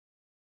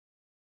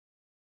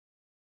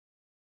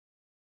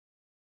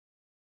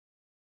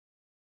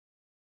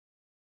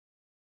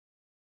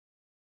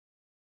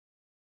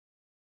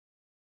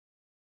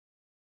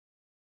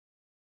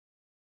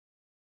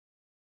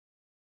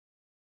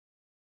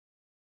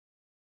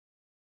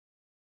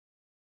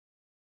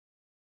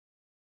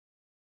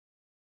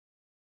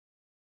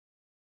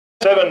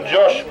7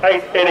 Josh,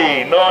 8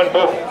 Eddie, 9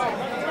 Buff,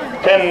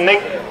 10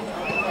 Nick,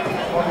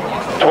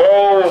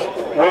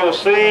 12 We'll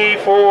See,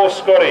 4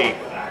 Scotty,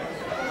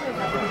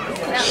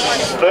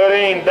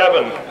 13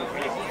 Davin,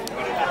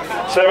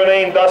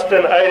 17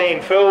 Dustin,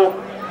 18 Phil,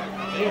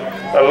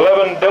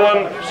 11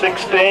 Dylan,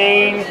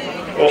 16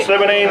 or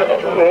 17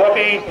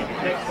 Lockie,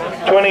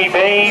 20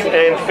 Dean,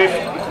 and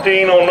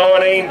 15 or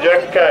 19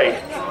 Jack K.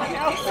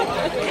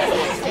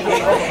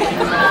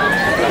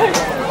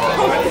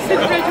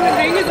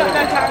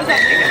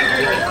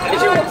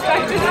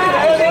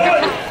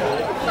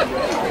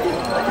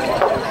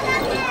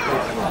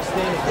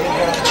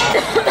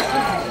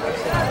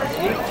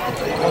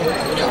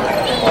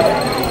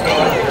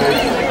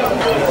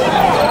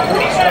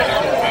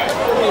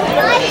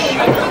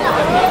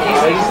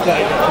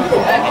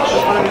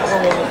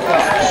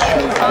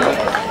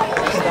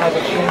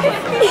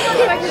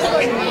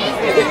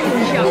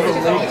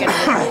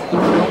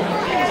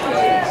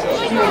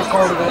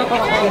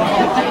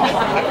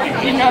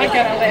 You're not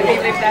gonna let me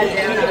live that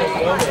down.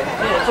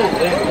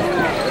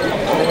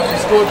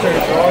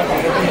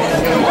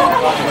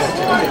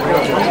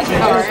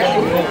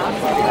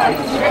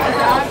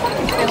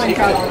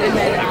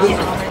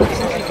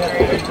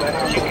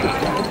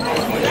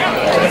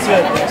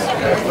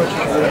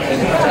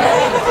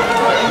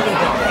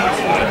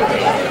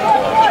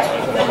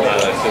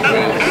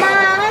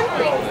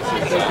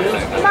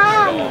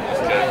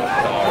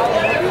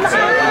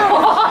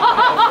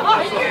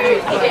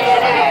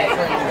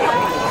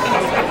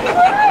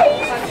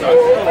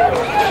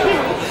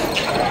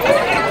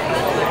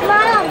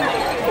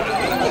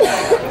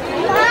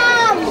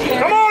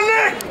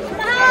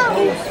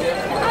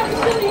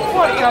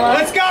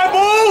 Let's go,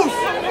 Bulls!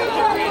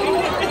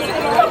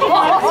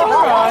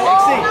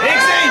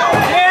 Hixie!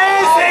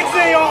 Yes,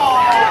 Hixie!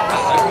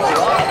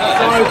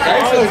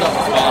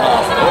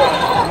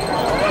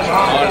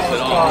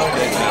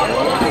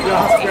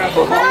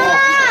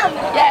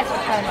 Yes,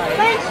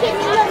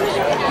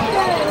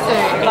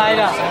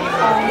 later.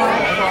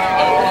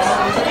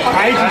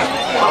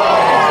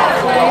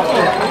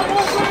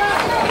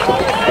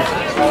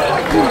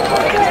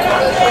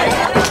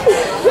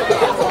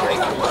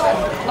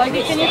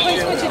 Logie, can you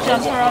please put your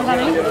jumper on,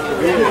 honey?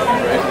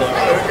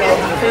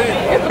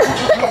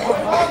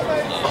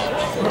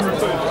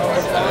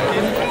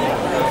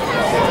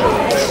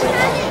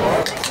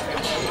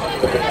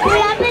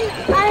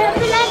 I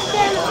haven't let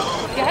them.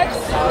 Yes.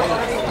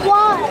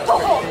 What?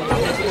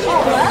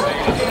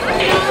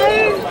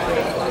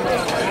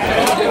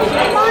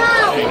 No.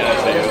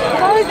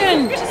 Logan,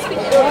 just be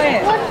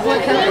quiet.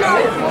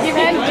 You've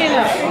had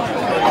dinner.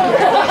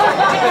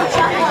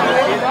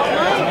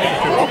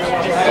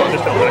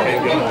 Just don't let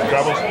him get into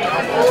trouble.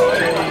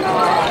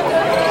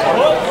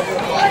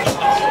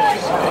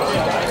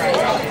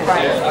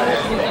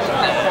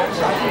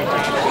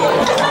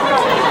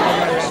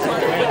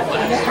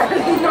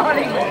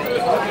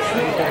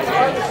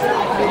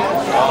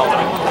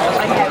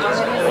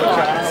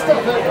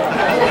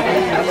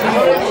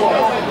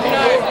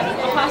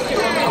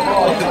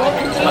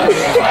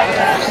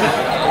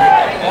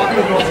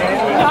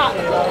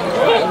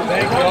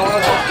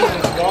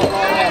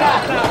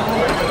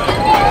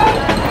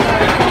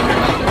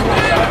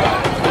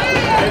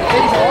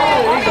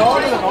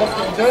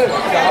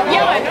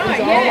 Yeah, I know,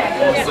 yeah.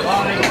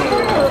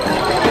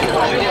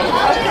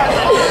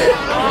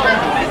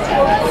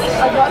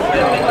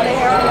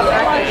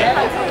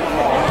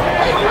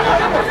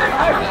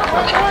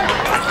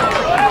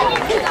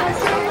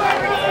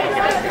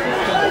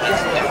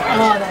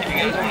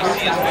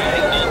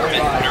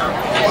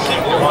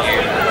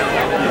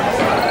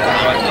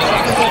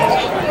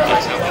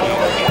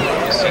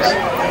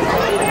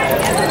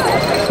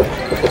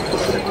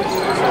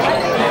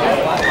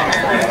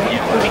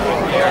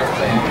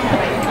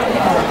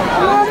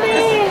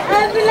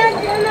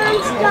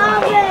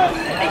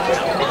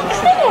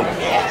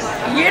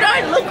 You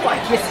don't look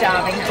like you're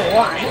starving for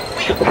one.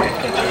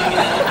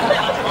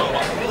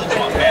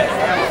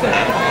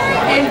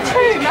 And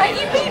two, mate,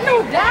 you've eaten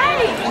all day.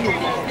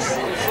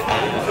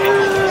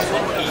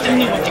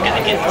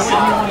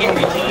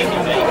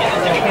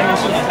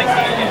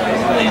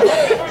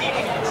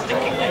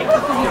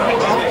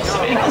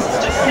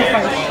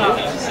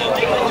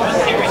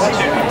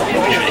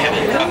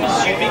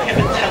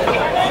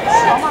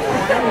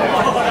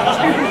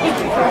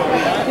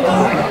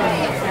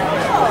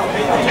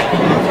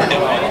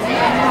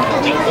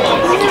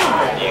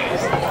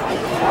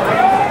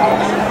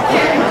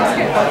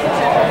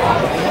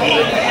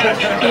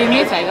 Do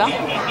me a favour.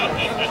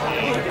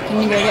 Can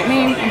you go get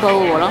me a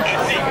bowl of water?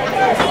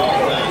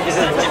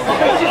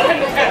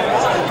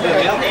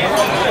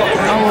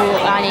 Oh,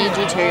 I need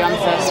you to. I'm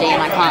thirsty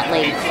and I can't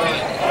leave.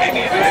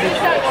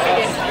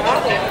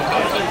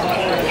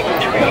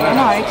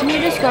 No, can you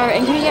just go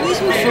and can you get me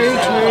some food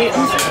too?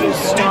 I'm so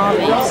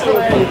starving.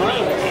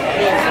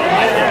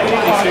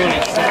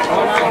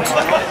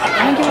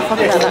 I don't give a fuck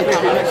about that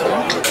kind, honestly.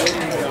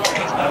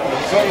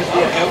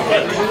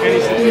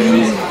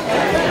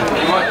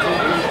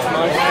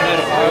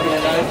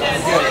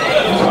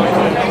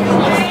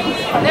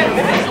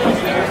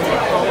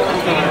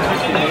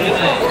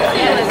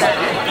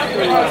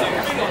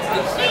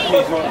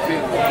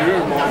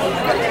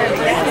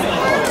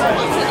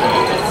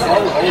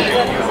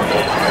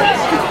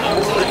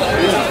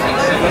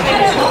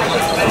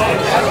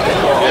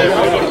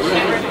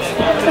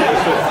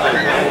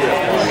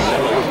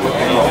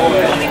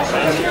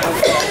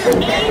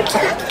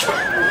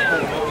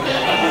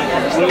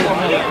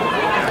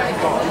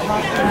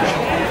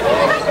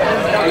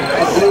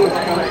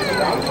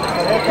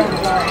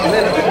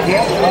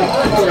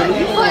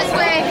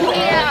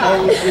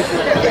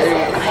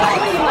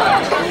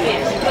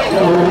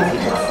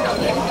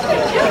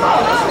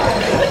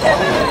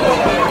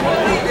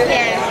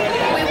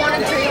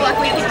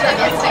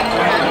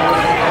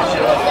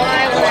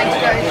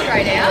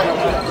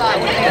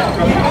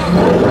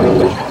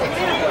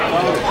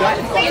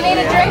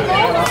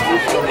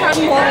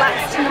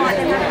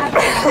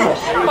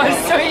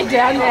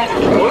 Down there.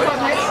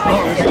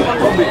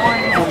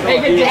 They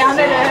get down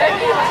at it.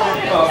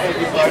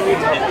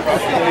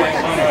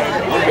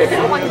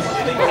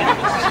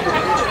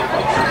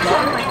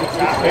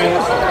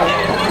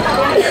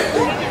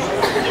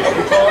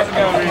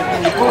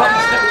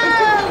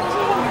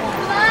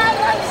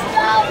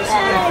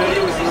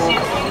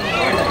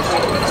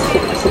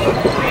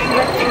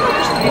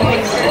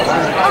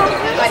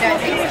 I don't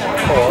think so.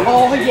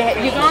 Oh yeah,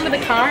 you're going to the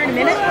car in a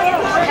minute?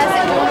 Has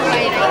it gone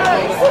away in 8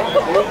 years?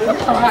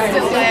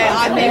 Still there,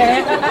 I think.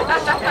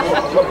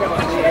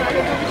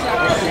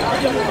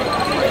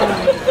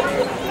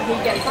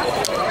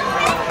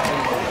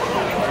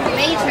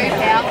 Me too,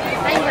 pal.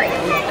 Angry.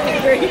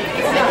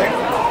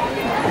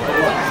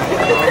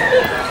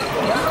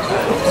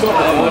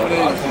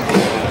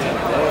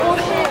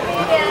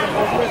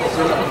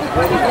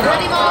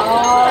 Run him off!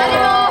 Run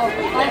him off!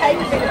 I hate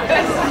it.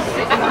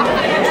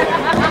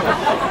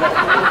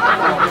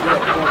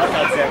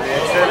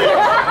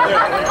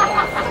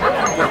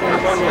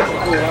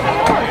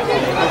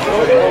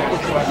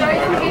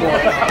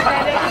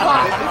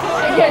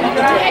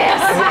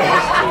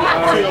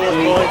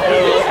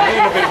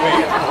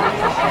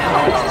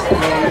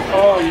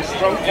 Oh, your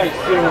strong take's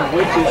feeling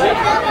weak, is it?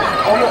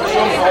 I'm not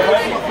sure. I've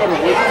actually got a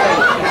weak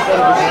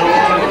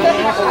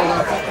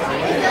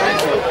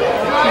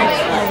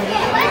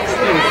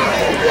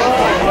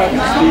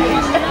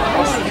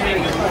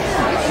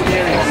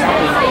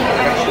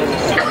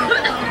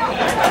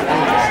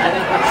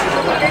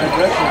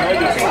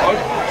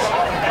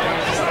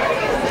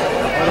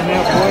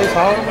boys,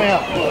 hold them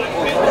out.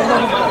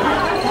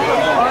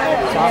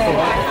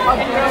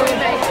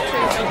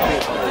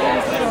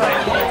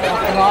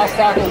 Nice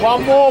tackle.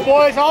 One more,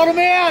 boys, hold them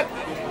out.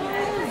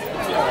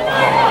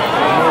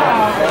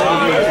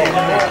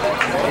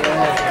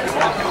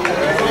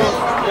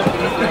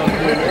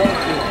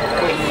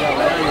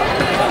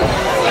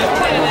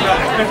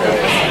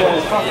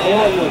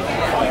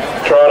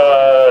 Try to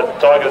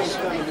Tigers.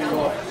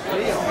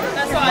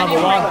 That's what Number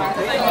one.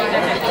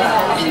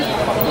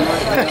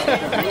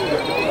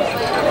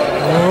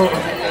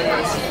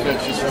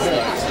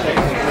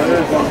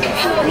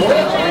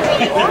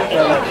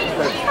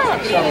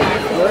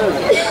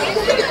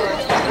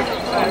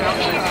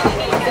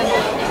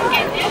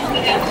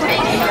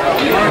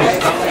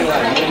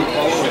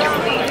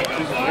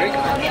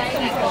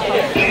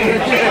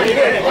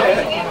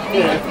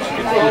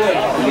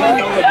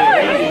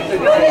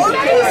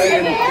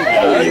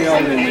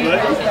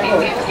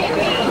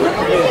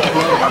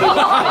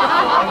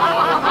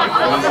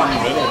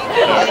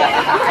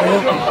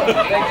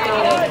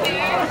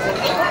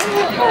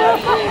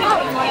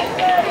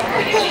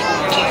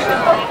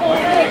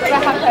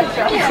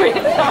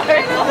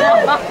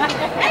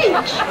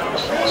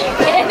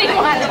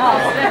 Anyone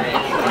else?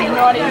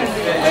 Not even.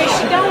 Where's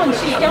she going?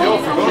 She's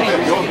going somewhere.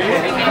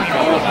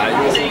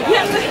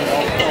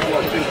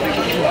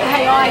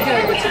 Hey, I do.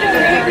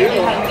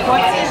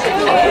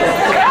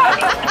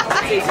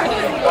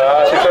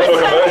 Successful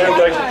conversion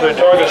takes it to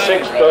Tigers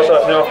 6,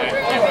 Dysart 0.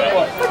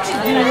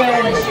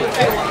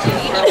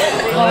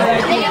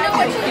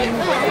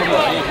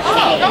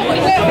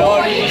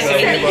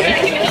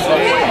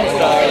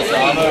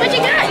 Where'd you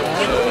go?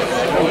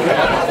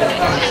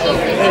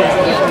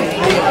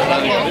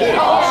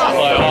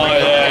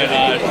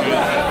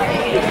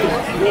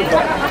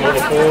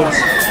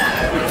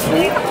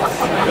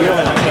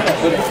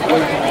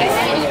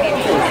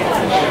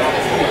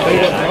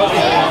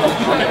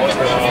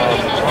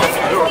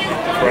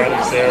 Brad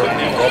and Sarah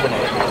and Robin.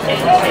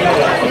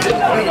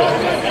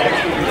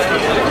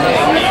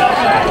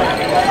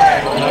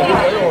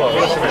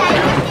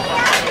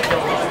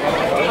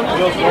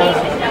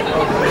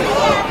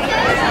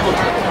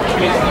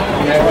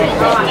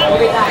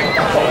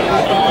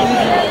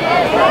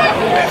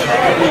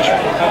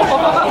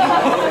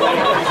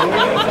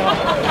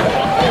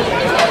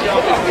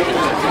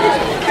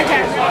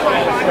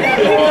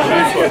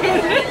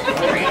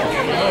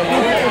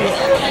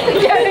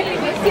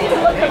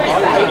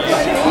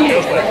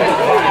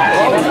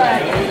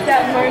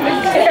 That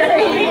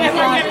momentary.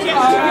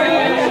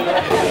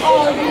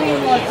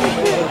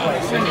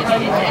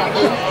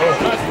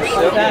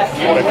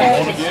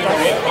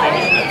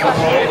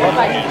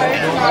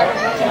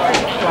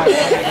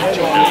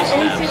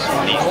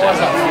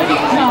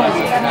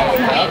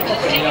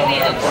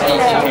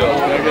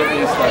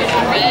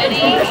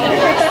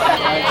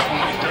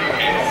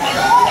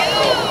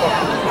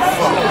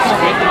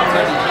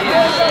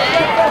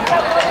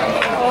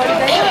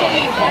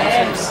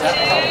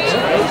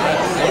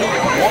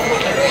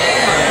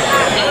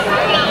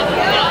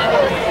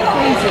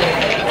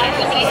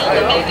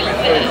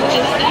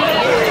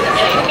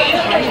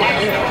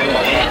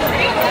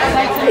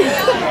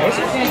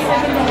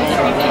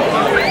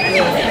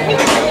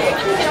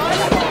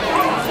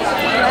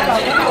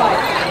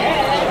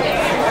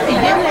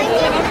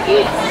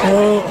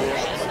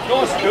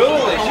 Nice girl,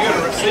 you got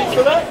a receipt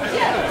for that?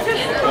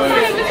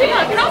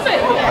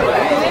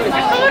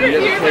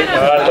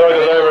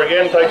 Tigers over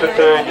again, takes it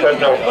to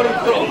Chudnell.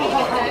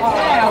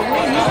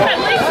 At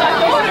least I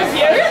thought of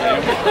you.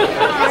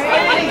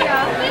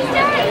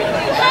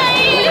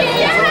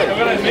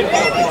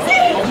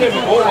 I've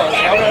never bought one.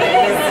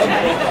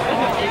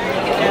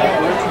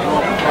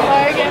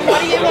 Logan, what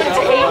do you want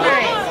to eat,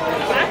 mate?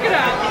 Back it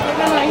up.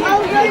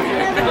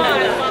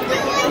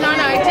 No,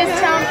 just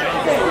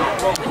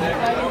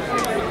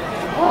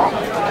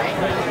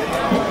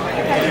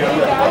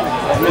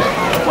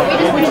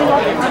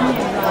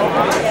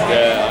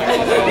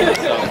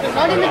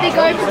not in the big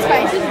open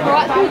spaces,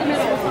 right through the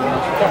middle.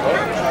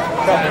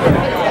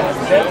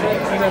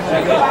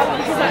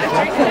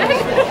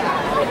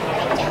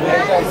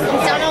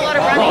 He's done a lot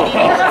of running.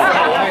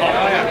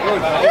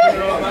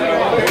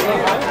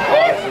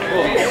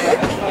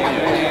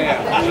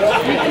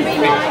 You can be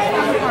nice.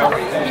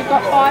 You've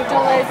got $5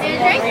 in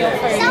real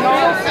food.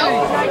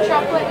 No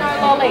chocolate, no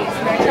lollies.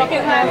 No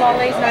chocolate, no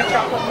lollies, no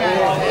chocolate, no.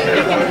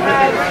 You can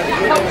have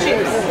hot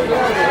chips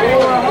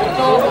or a hot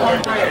dog on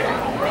bread.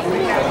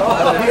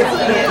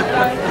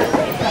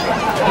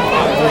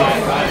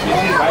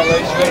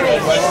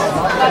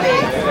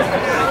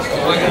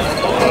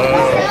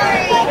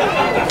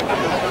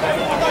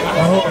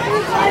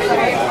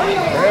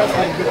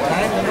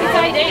 It's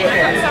 18. I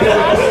got some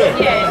last year.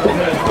 Yeah.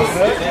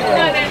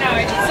 No.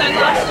 So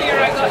last year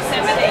I got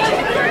 17.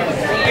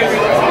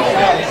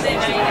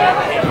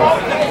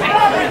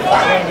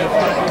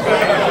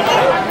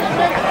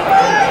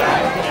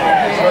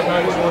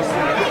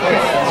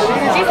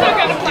 He's not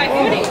going to play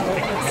footy.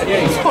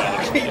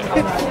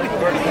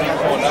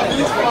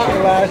 He's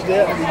lashed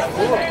out with his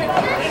foot.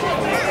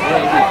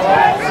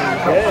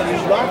 Yeah,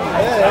 he's lucky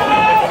there.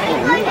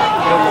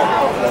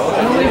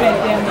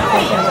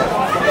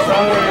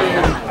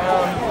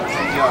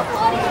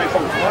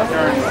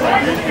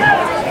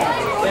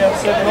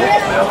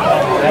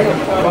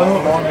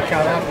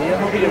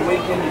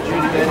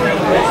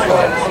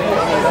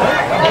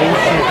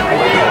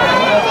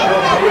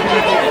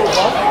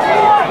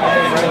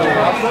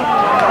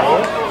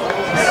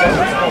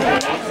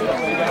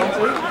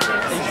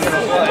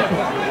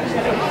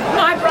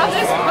 My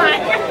brother's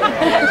playing.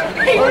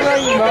 He was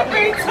in the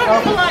boots on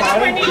for like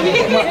 20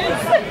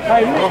 years.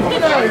 Hey, look, you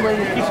know when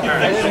you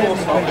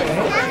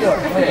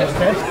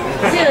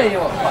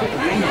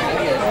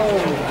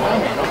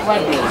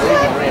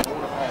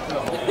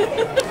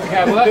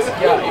okay, well that's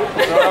gay.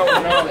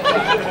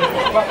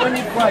 But when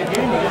you play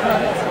junior,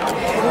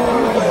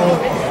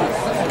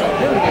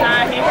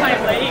 Nah, he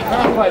played league. you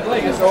can't play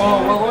league. So, oh,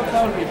 well, what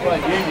time do you play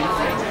junior?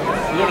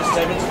 You got a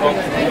sevens from.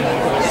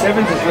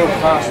 Sevens is real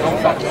fast. I'm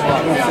back to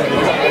like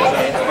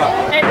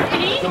And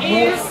he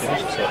is...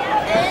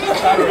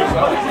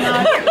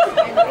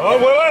 Oh,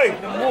 we're waiting.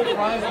 the more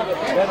players we get, the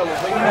better. We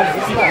have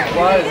 50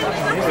 players.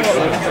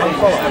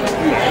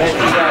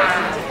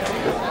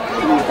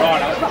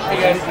 Right,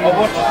 I'll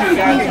watch a few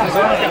games because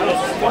I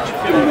don't watch a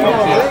few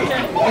games.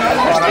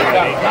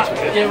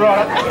 Yeah,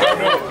 right.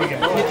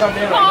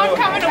 Oh, I'm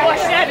coming to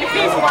watch that if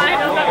he's playing.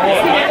 I'm not going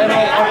to see And it.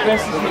 I'll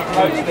message the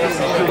coach this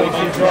and he'll be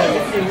trying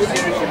to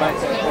see if your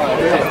mates are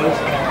playing.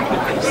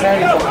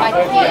 Sandy's like,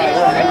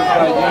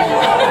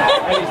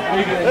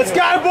 let's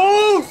go,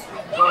 Bulls!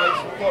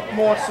 Got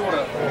more sort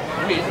of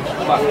width,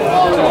 but he's going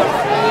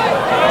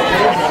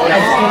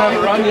to have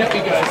a run, yep, he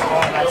goes,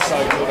 oh, that's so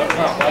good, I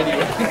can't wait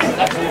to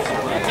that's awesome.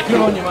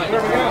 Good on you, mate.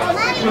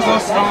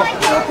 Because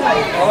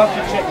I'll have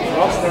to check his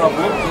roster, I've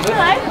looked at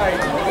it.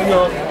 And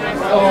you're like,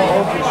 oh,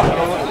 I'll look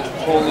at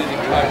Paul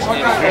Lizzie coach,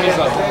 and he's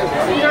like,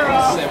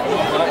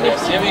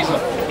 7, he's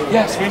like,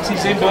 yeah,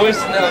 Swincey's in, boys.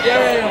 And they're like,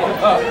 yeah, I'm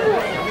like, oh,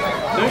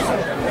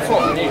 Dysart, that's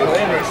like the new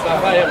calendar and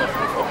stuff, hey,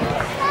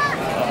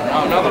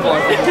 oh, another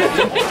bloke.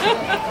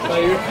 So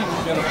you reckon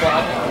he's going to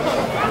play?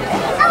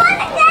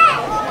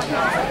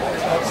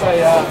 I'd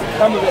say,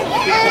 come a bit the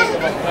 15th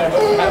of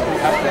October,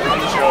 happy to run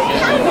the show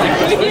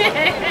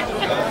again.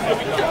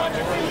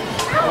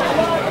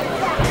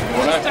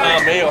 Well, don't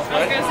calm me off, I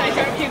was mate. going to say,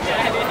 don't keep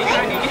that in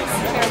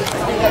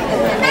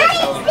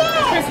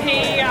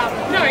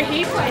because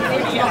he played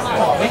footy at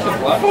He can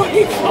play.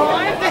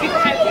 45. They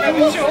had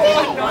him short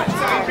one night,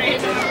 so he ran.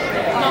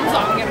 Mum's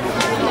like, get him.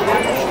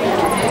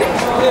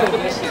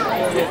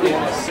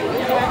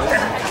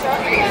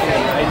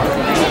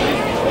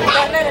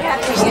 Don't let it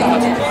happen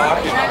again.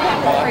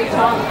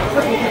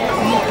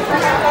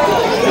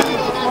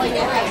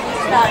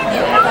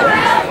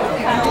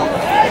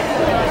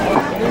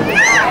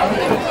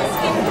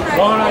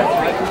 Oh no,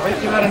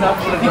 you've had enough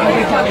for the day.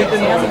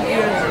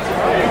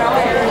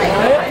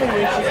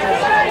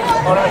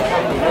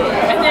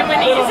 And then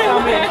when he's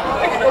over.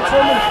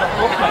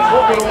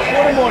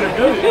 What am I to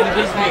do? It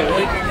gives me a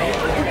week.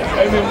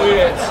 And then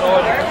we're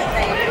outside.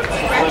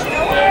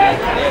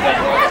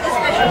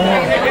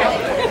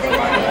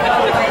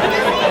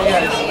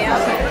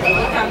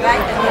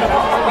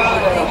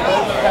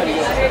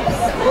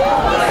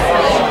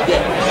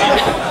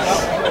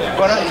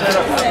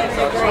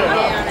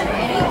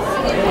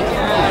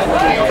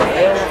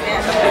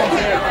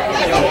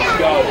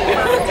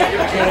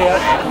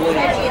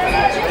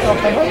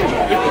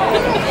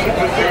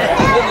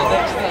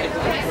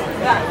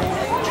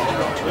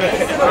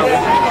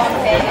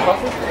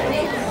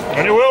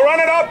 And you will run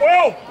it up,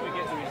 Will!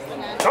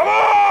 Come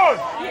on!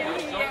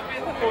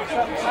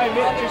 Hey,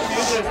 Mick, just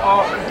use it as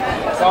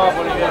what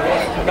are you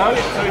doing? No,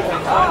 it's 2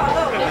 things.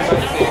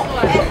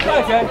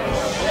 Okay.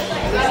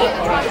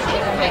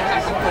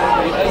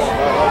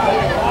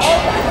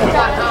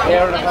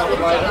 Hour and a half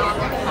later.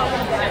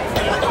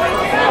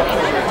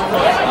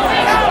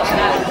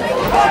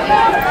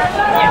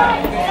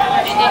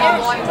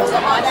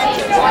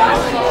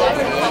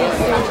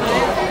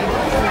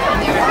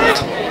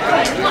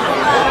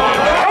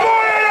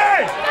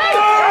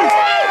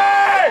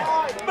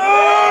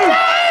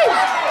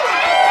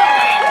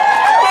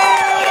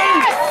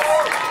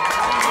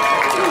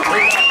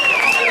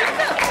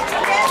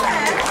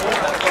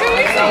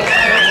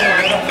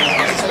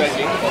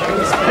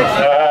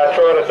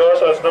 Try to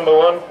Dysart, number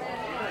 1.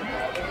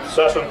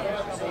 Sasson.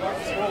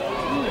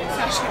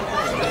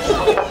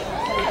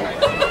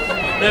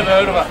 Never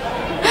heard of her.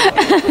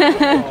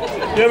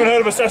 You haven't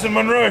heard of Assassin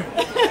Monroe?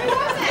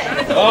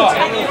 Oh,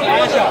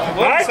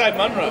 why did you say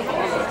Monroe?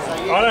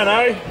 I don't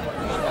know.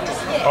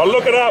 I'll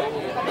look it up.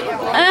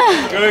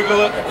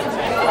 Google it.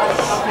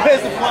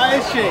 Where's the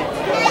player sheet?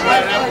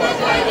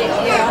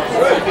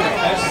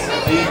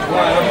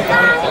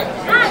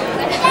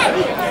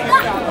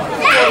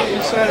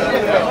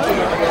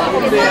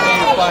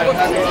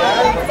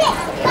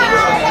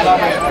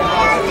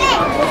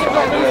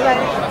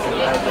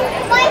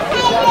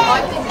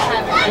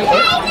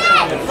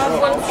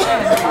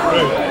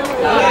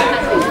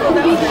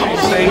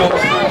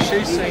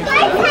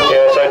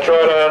 Yeah, so try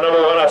to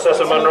number 1,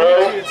 Assassin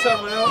Monroe.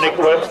 Nick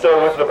Webster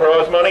with the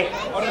prize money.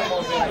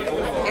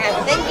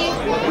 Thank you.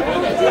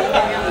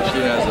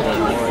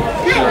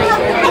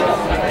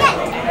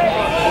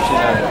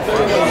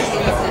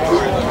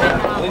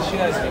 At least she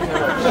knows.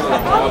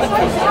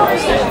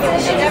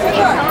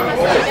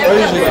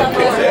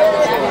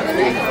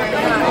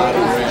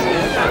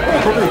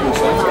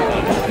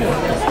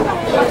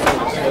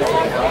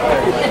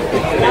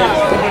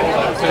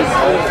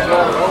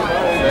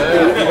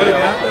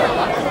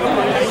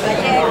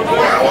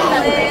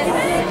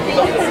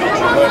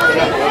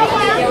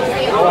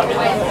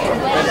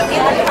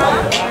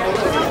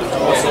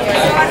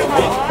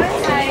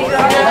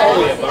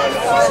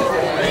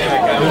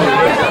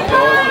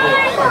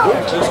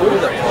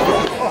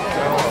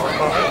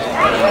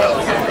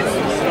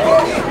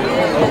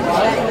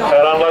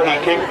 An unlucky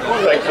kick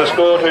takes the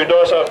score to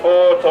Dysart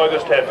 4,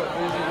 Tigers 10.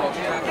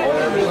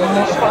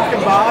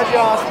 Fucking barge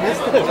ass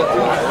missed it.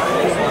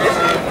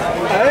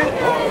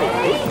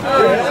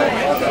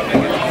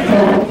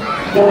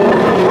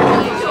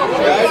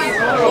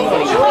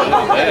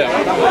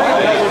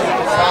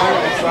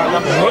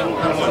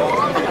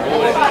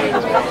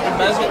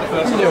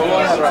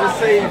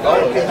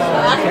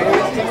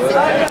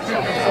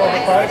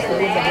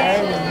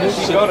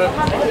 She got it.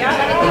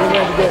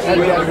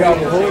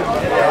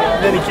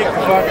 Then he kicked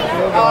the fucking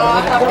field goal.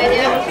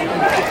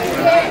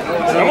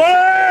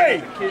 Away!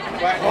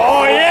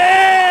 Oh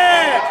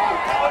yeah!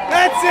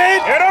 That's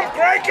it! Get him,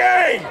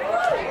 Craigie!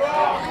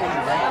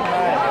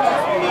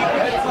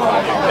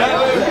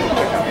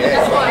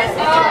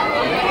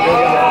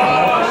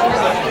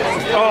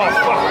 Oh,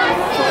 fuck.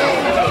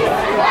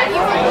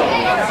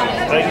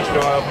 Thank you,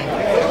 Style.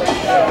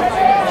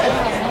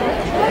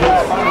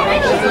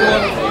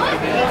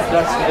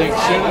 That's the big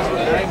shit.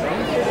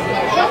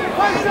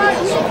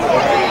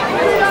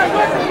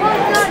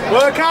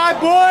 Work hard,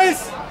 boys!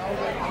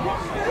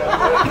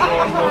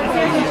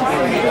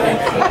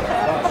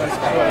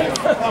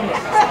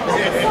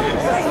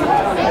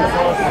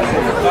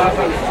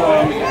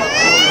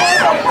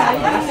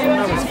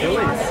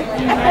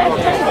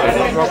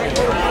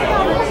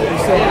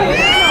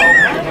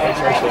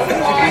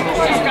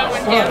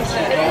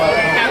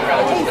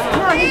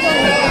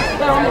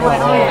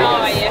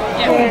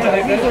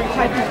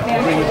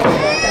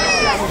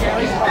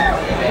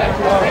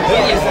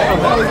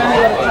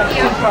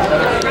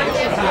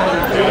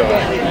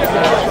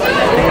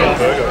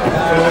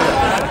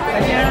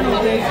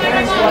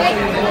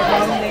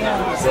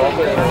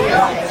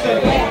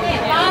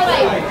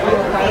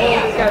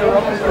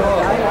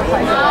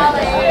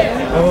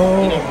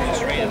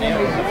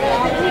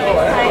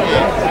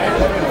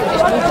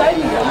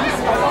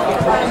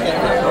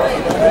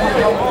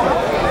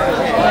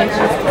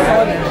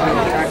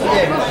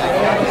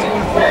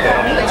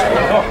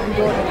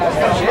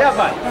 Yeah,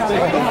 mate.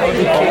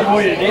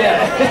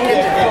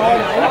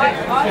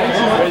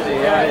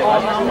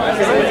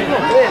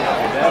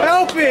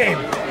 Help him!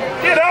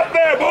 Get up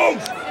there,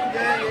 Bulls!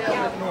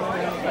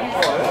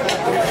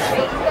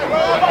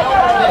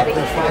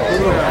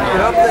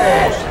 Get up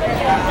there!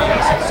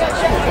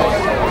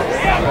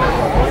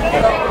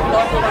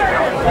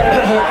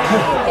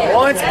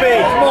 Line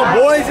speed! Come on,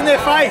 boys, in their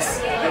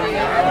face!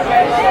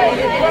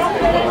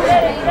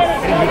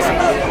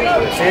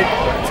 That's it.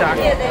 Tuck.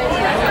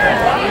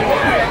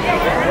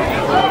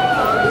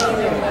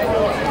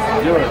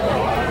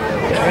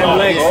 And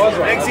legs.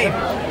 Legs in.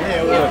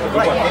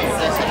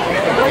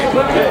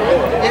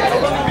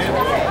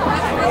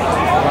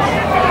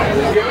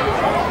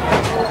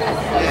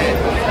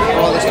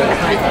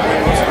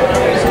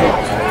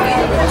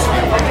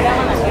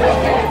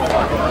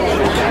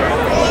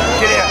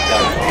 Get out.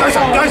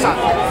 Dysart, Dysart.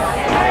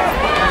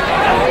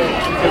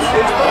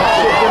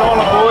 Get on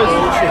it, boys.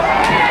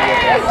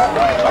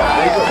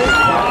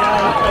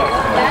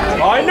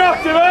 I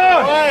knocked him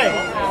out! Hey!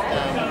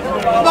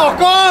 Knock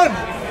on!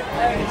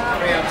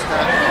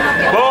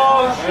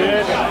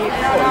 Bullshit!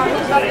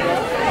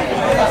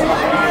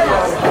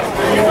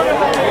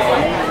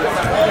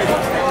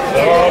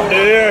 Oh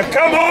dear!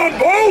 Come on,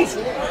 Bulls!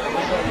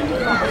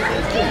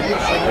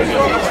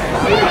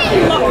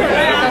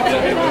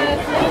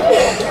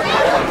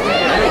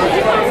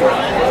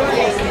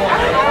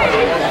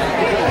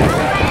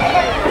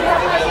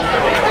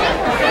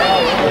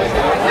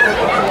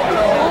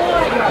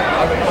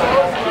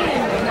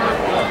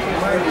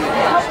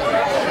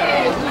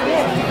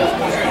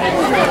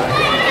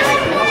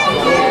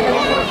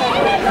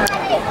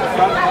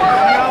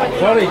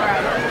 Buddy.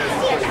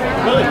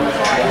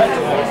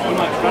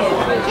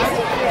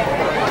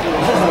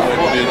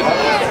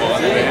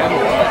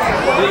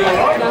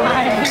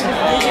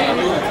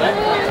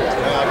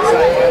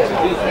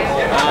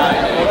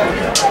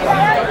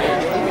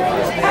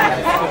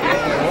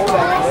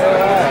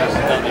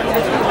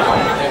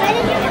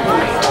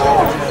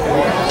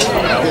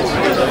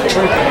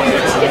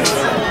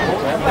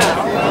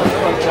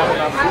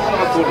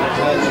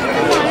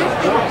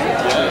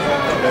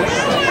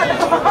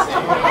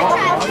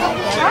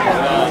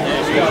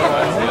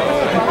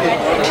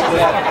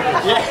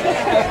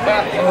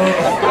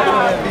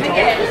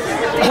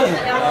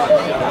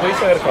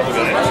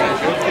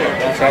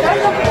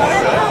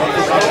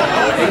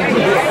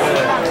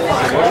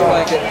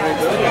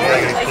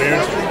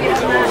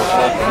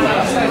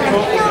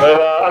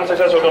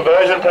 Unsuccessful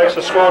conversion takes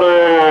the score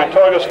to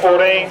Tigers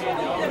 14,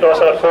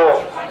 Dysart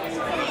 4.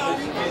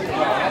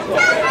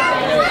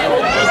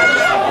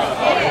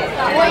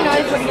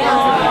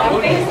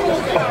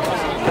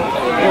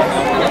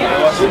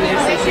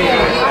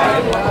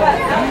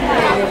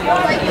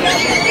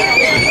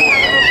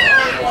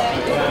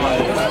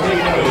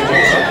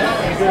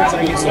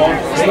 It's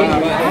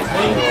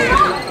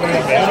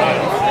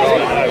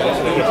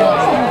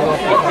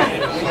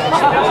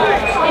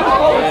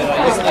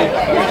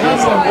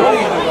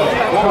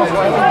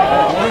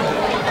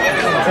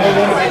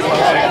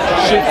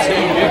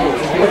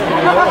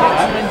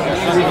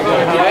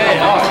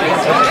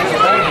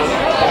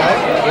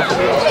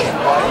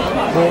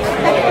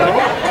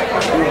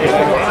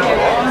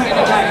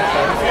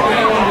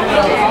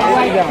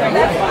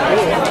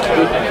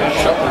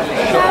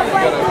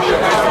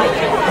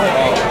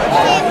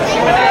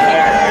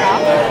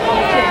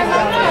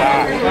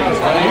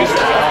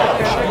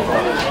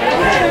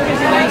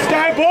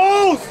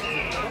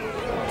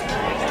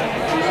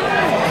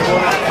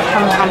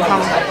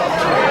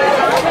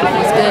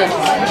good.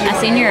 I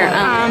seen your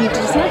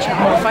Dysart.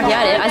 Fuck yeah,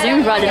 I did. I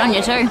zoomed right it on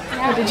you too.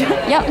 Oh, did you?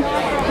 Yep.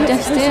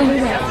 Just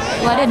did.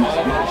 Well, I did.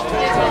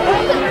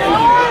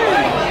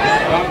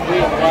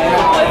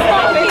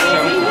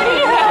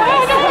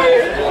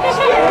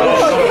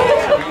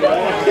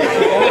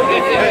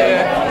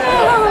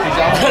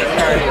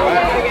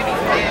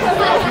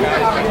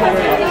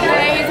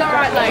 Yeah, he's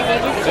alright, Loki.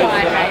 He's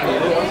fine, mate.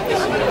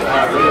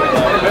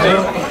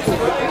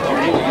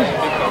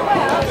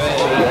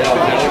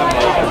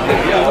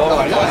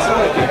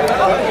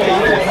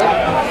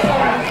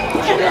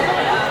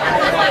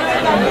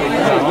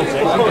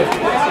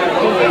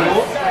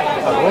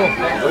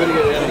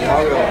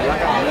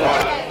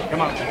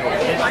 Come on.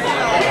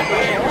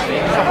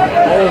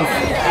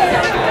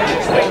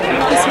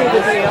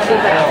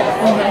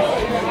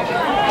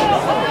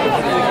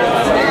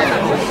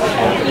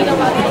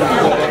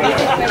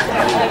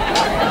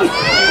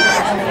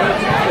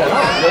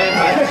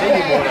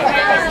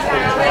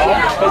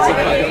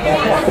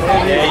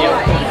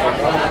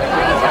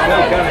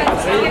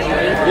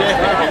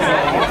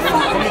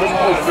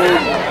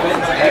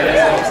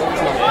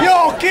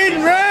 Yo,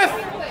 kidding, ref!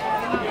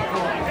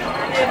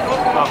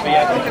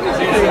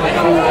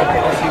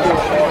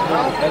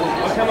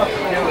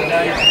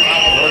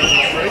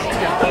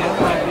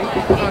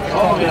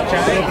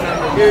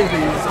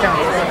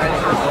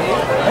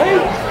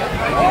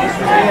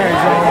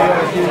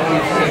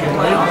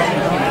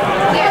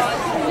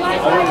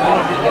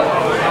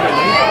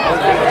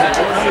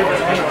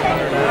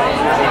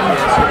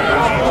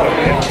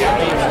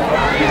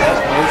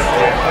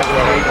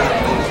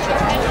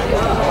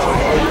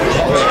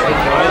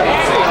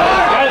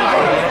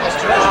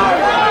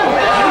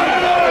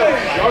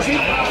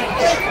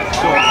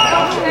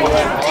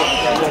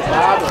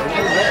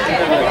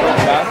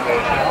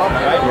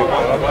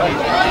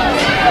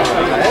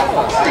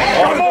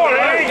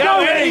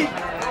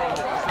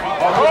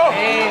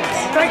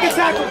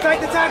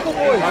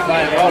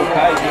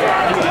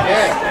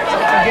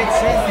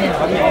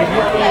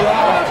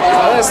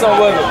 That's not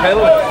worth a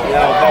pedal.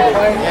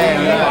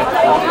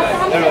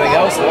 Everything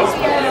else is.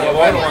 Yeah,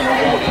 well, I don't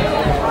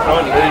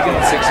want 40. You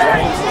get 6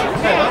 lanes.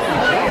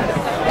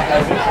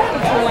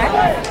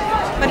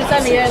 But it's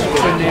only early.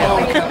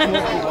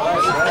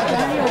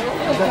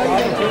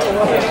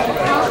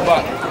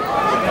 But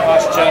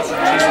ask Chelsea,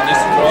 she's a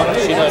distant driver,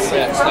 she knows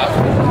that stuff.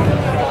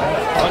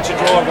 Once you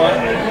drive one,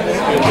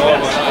 you'll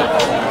drive one.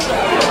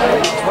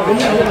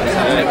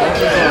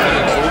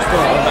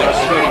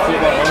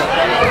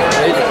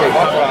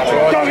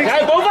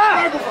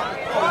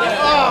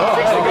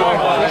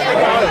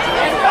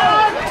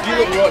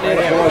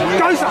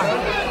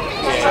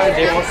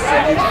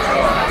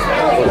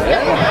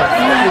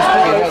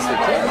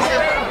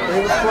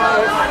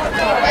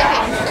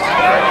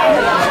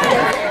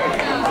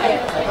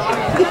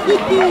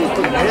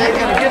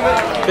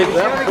 Pick it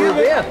up, put it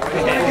down.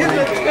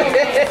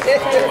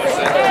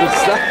 Good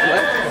stuff,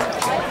 mate.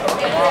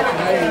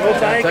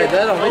 Take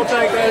that on me. We'll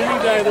take that any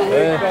day of the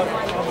week, but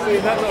see,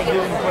 that's not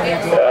giving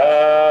 22.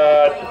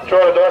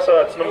 Try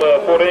Dysart's number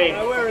 14,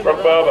 Rock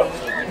Barber.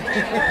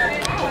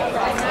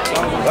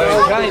 Well,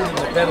 gained in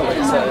the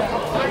penalty, so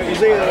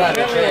He's either a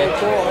penalty or a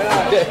try,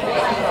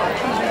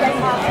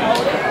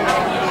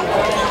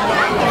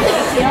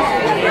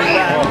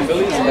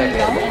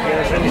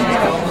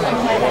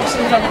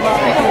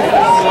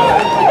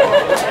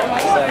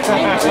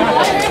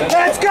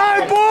 Let's go,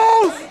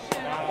 Bulls!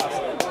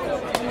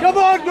 Come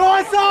on,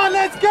 Dysart,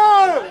 let's go!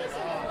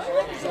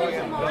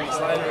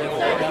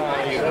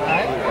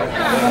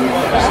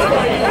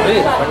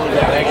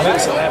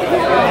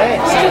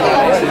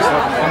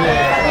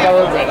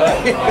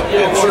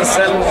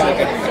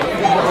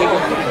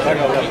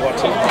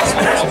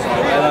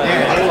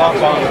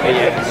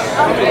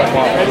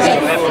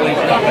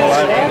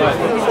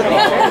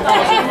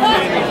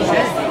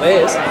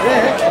 Liz?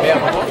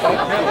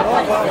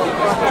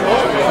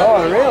 Oh,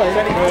 really?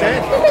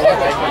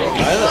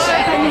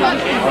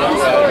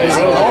 Is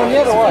it on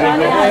yet or what?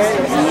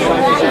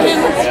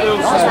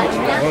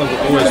 One of the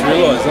boys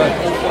realised that.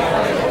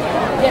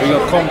 We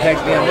got contact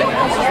down there.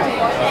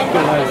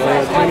 Put it over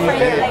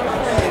there.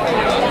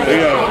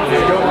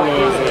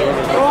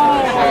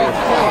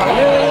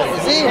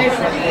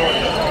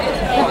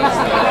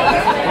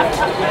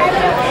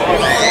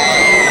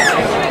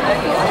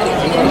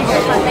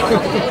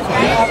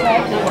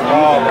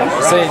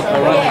 Seen a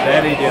run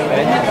daddy down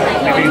there.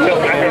 If you tell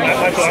back on that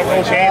much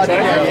overall chance,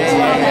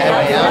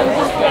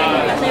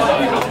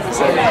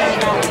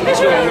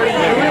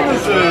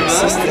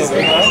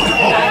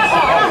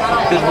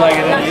 Didn't like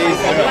it any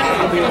easier.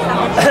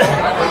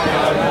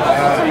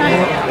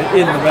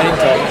 In the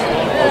meantime,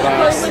 I've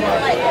asked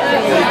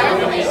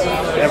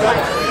every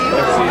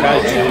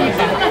coach who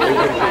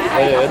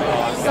heard.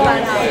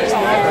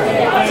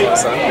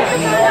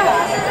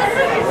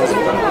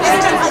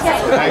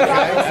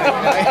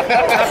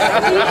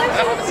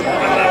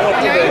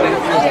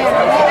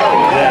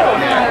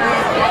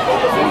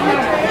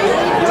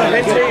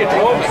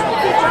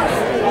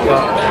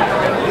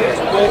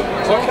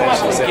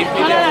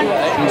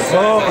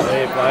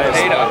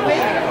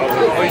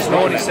 He's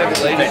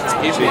 97 litres,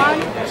 excuse me.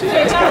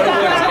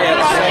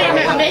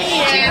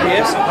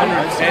 GPS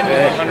 110 to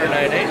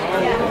 118.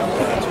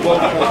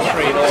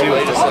 12.39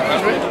 litres a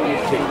 100.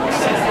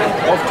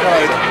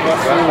 Off-road, not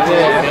full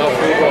there, now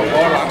full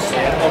Hilux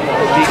on the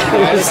big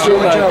cars. Still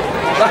no.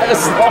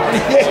 That's not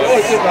yet.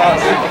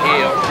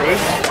 Here,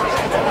 Bruce.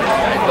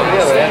 But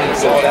yeah, we're out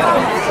inside that.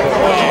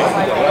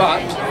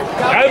 But,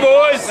 go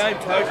boys! same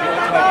token,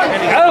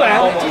 Go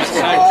out!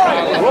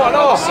 right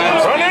off!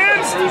 Run in!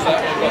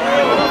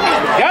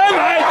 Go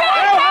mate!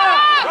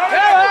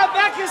 Go out,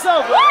 back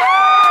yourself!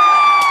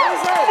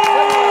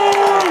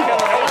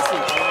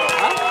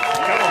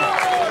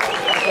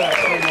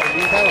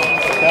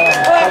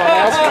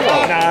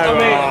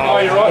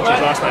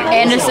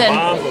 Anderson.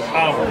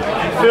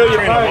 Feel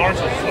your pain.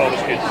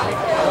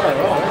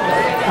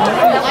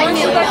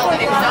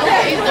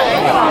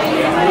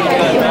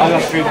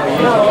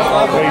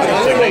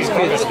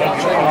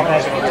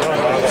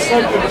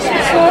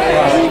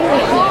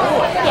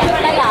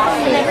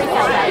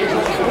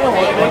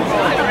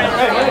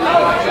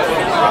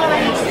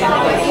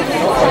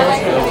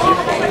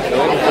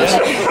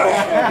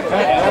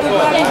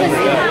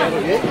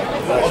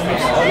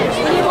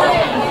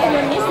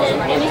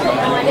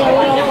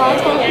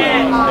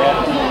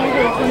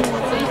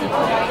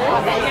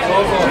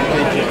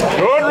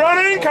 Good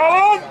running,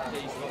 Colin!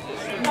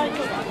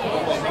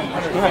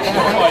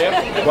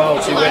 Well,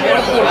 she went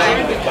out for I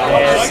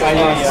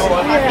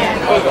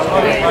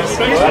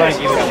don't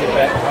give a shit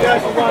back.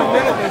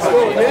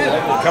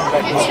 Come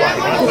back this way.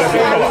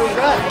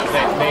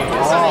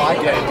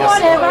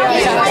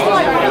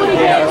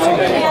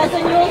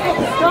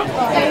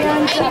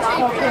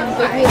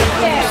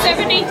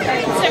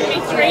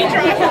 73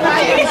 driver.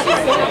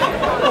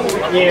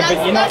 Yeah, but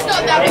you're not, there's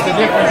a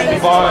difference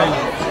between buying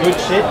good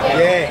shit.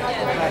 Yeah.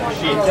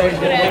 Shit.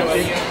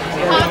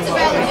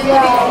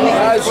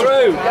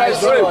 through.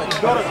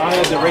 I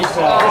had the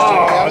retail.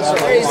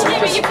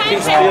 You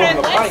can't say red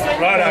less.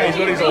 Righto, he's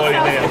got his eye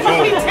in there.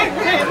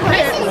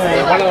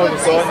 One over the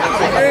side.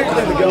 I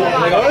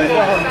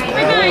know,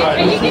 but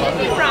you can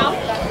be rough.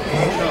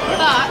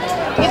 But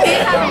if you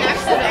have an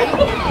accident,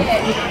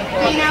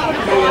 being able to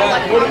pull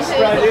like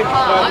onto the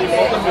park,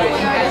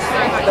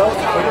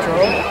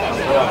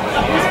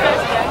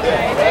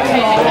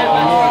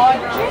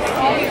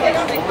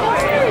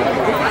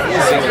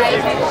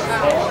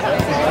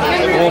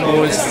 More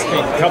boys, a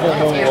couple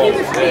more.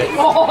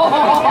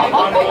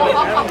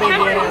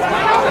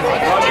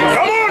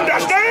 Come on,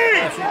 Dusty!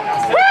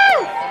 Woo!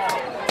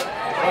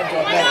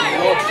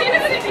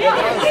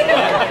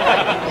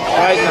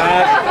 Right,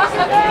 Matt.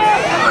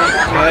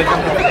 Right.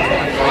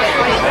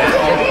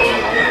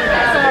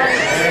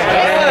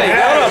 Hey,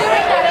 got him.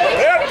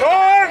 That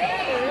time!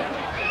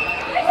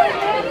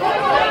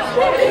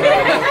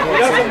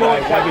 Doesn't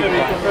want captain to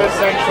first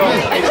sanction.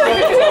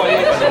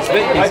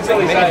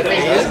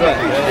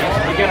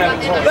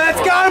 Let's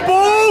go,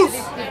 Bulls!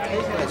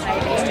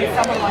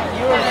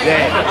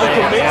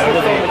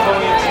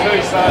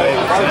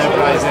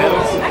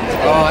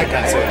 Oh, I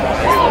can't see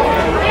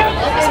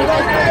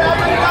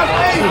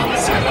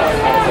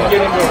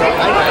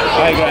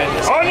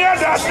On you,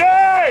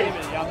 Dusty!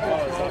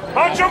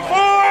 Punch him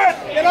forward!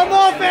 Get him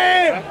off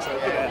him!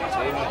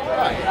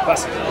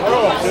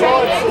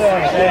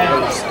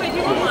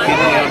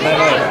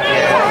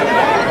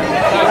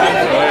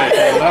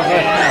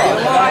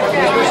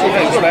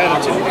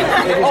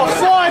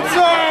 Offside,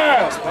 sir!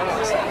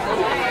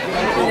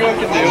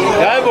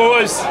 Go,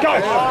 boys. Go!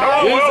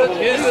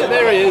 Use it.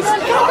 There he is.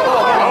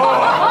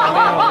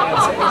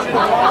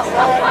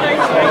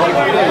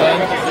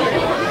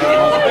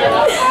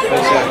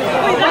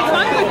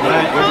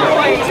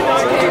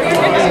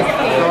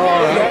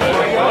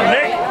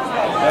 Nick!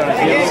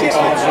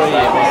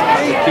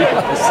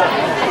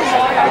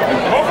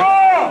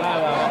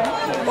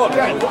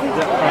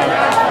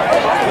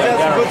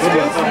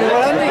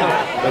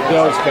 The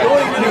girls can. Oh,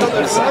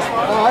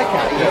 okay.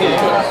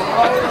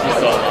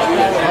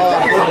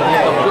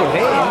 Good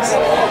hands.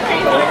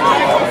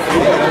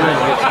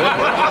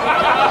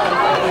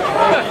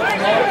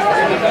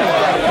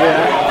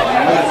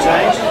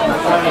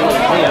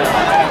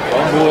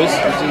 Boys,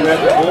 did you read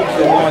the ball?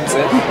 The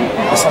mindset.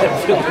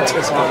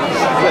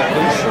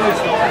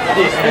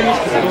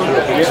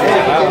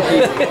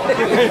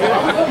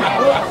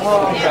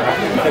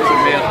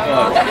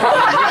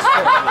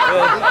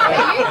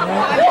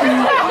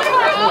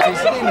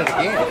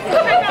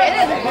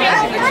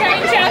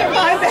 change out of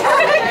my bag.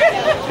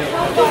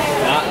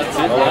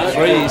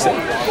 Three, you said.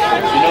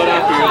 You're not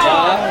after your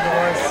bar.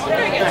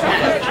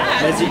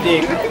 Messy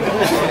dick.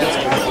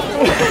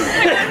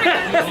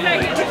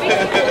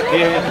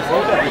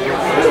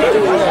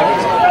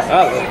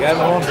 Oh, there you go.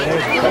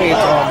 Bring it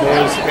on,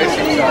 boys.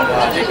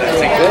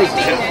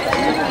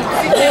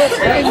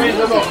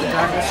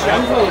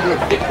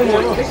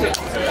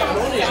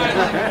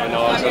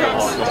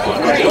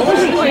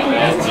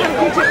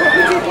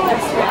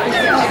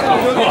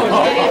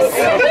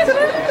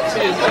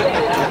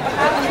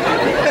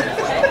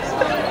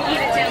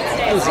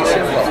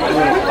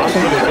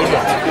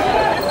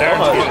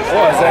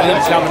 Oh, is that him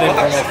coming in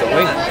from off the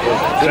wing?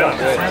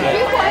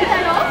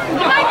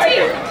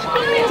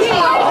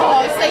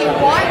 Oh, so you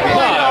want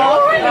one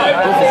off?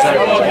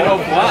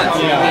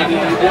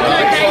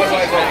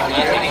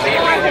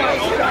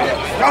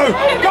 Go!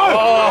 Go!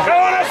 Go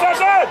on,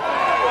 assassin!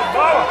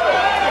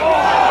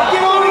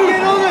 Get on it,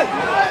 get on it!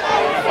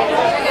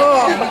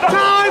 Oh,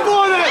 time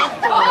on it!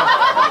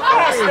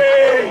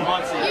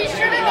 You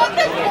should have got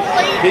the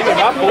fully. Keep him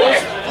up,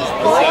 boys.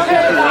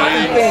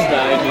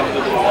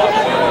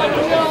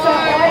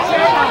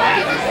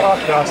 Oh,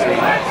 Dusty. You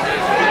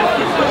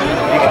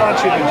can't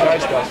chip and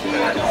chase, Dusty.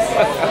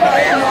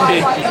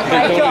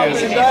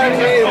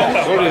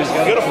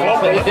 Get a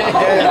flop.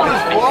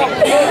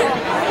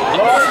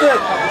 Lost it!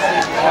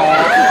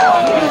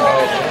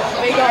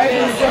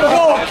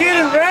 Oh, get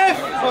it, ref!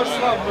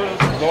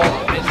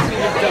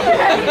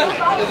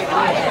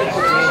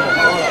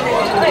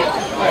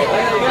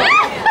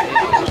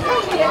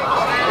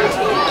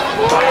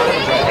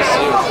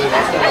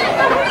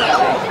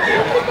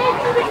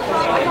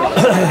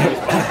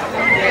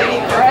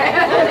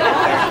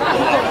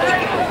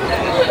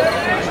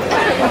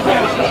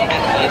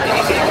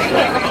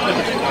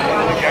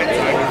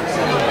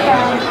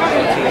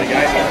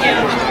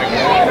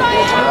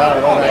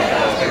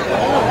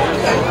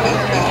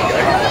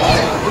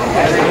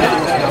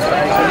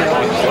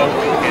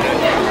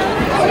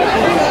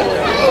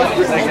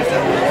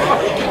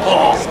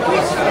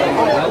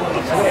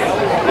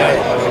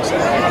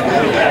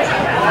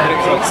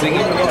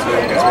 Singing.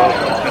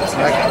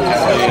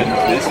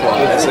 This one,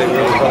 that's really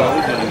well.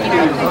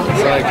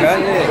 It's okay,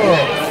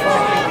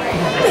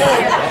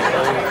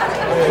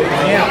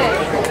 yeah.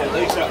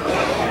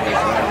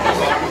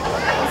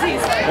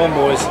 One,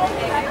 boys.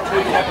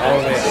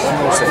 One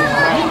more second.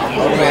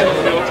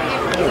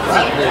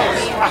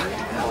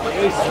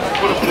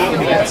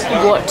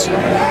 What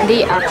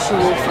the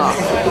actual fuck?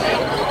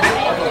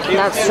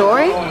 That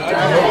story?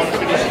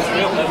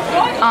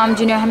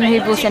 Do you know how many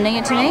people are sending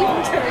it to me?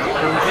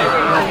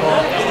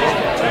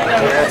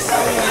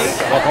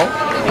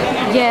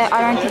 Yeah,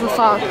 I don't give a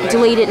fuck.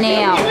 Delete it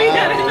now.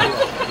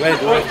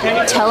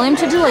 Tell him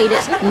to delete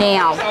it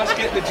now.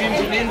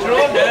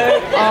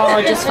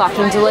 Oh, just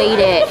fucking delete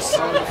it.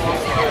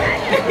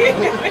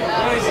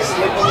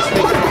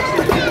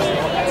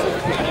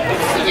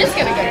 You're just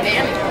gonna go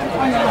down.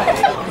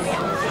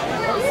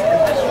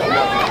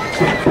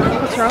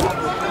 What's wrong?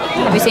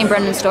 Have you seen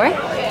Brendan's story?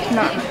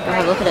 No. Go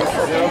have a look at it.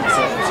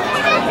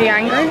 Are you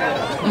angry?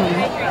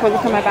 Well,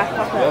 look at my back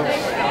pocket.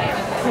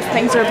 Because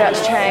things are about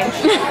to change.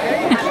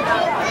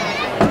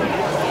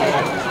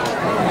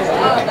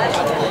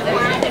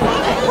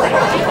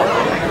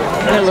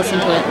 I'm gonna listen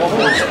to it.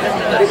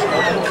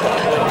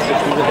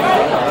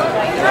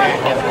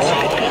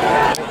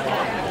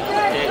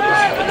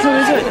 Who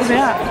is it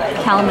about?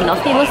 Callum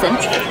Minotti, listen.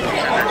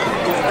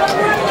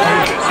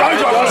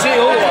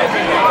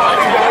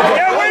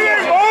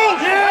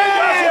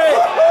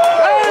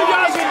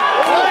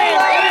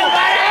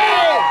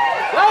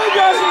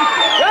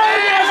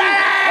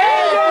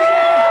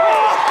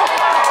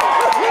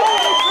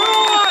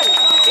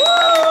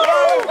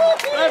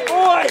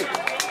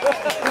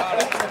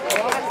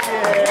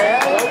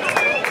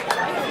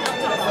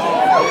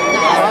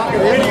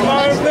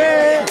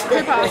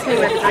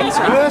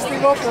 First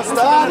thing off the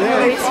start. He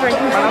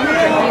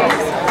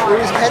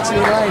was catching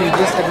it away, he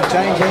just had to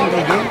change angle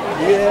again.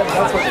 Yeah,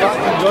 that's what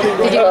fucking got him.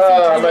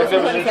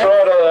 Magnificent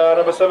try to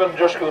number 7,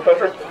 Josh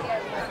Kilpatrick.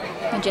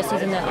 And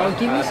Jesse's in there. I'll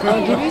give you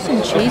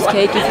some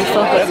cheesecake if you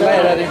fuck it up.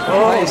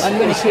 I'm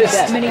gonna keep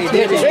that many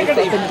tears in your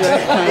fucking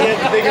dirt. He had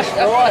the biggest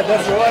stride,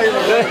 that's why he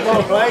was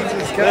not playing to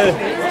his coach.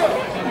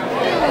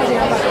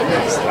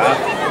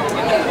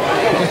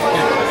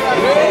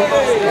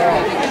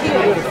 You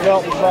would have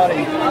felt the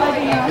body.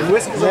 His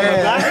whiskers on the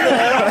back.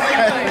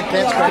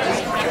 Cat scratches.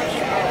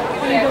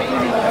 I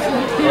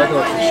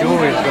thought for sure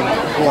he was going to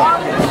go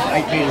up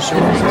 8 metres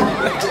short.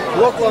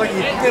 Looked like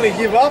you're going to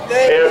give up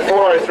there. Yeah,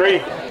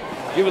 403.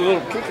 Give it a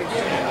little kick.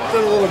 It's a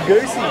little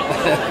goosey.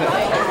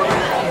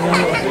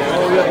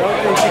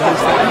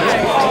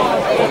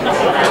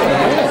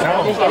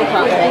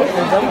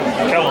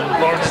 Callum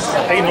Lawrence,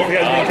 he hasn't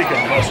been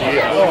kicking last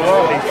year.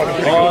 He's fucking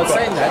pretty good. I've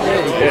seen that,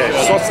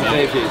 yeah. Shots of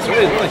there, it's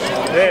really nice.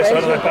 Yeah, so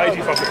they paid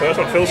you fucked the first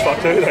one. Phil's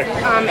fucked too. They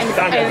can't go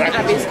back.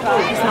 Abby's car.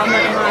 His mum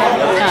went home.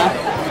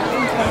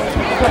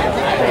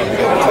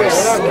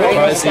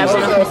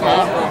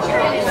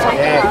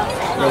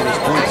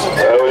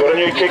 We've got a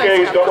new kicker,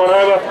 he's got one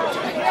over.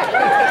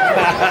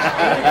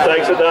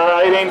 Takes it to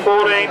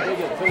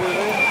 18-14.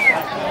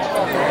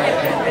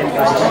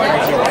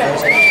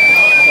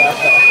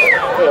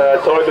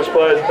 Tigers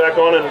players back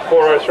on in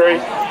 403.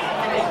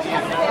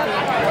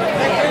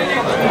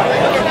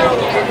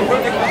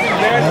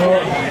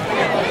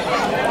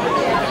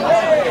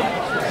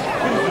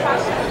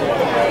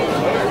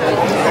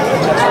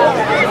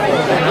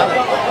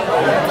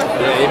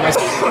 Yeah, he must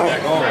be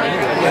back on.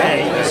 Yeah,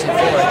 he must be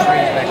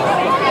back on.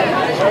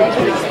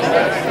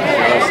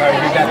 So he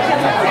got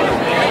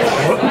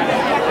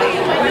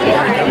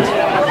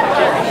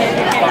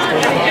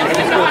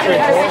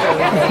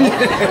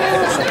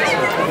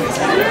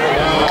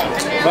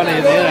funny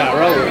in the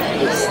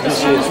NRL, this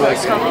year's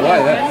race going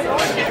away, that.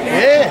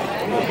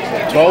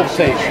 Yeah. 12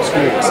 teams,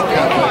 screws.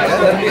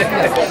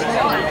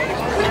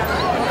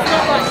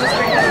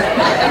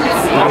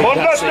 Come on,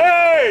 Dusty!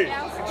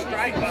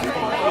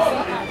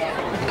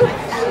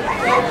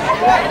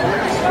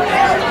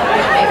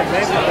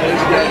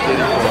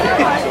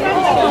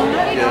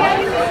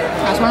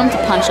 I just want him to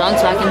punch on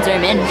so I can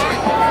zoom in.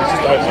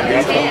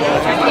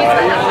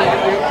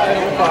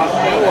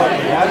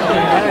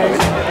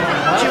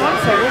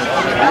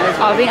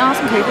 I've been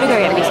asking Cooper to go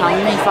get me something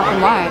and he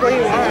fucking won't. What do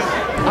you want?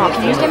 Oh,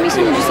 can you just get me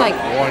some just like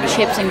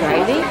chips and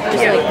gravy?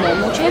 Just like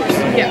normal chips?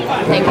 Yeah.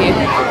 Thank you.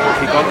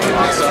 He got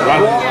this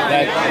run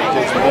that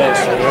just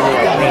worse.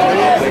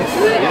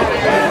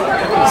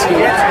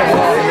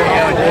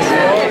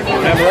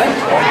 Remember that?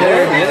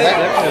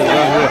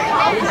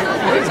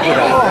 That's good.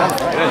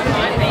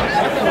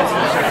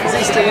 Is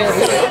he still out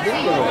here?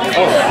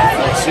 Oh,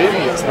 I'm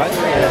assuming it's mate.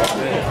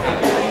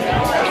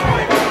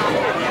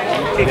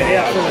 Kick it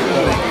out.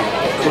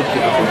 Good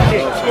kick.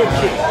 Good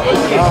kick.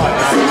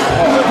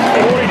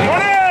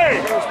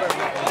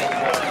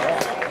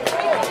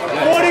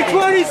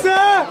 40-20,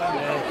 sir!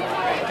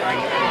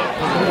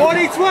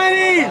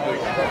 40-20!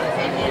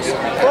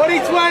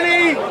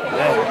 40-20!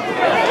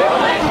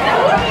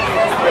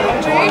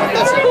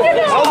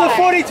 How's the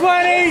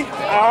 40-20?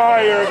 Ah,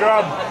 you're a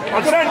grub.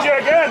 I'll send you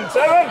again,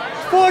 7.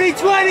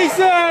 40-20,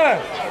 sir!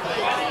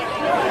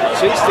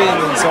 She's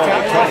standing inside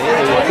the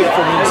 20. Kick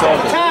from inside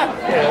the Tap!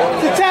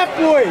 It's a tap,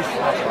 boys!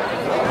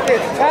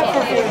 It's tap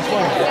for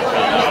 420.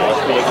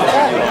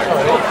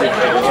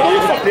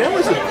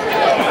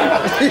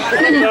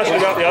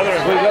 Got the other.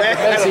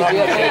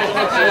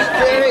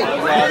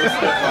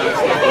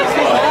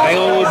 Hang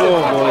on the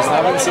door, boys.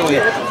 Nothing silly.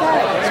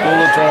 It's all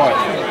a try.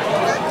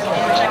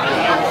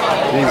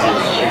 He's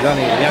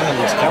only young and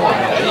he's coming.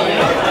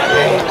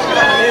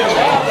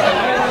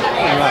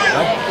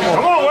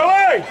 Come on,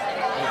 Willie!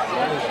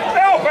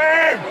 Help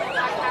him!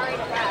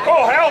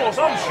 Call hell or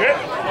some shit.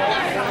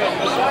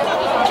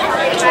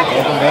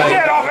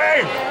 Get off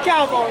him!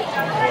 Cowboy.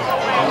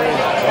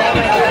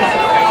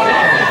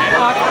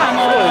 Oh, come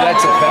on. Oh,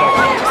 that's a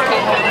penalty.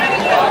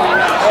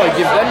 Oh,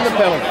 give them the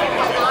penalty.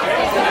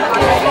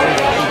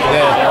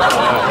 Yeah.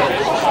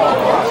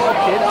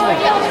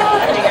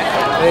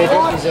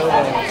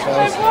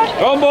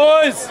 Come on,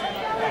 boys!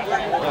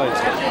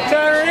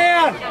 Turn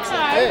around.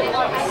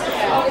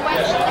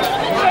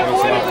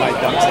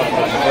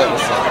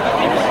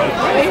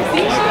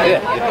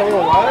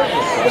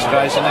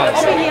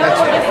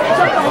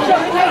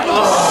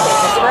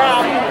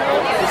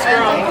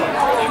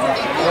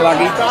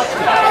 Lucky.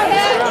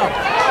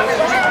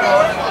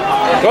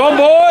 Come on,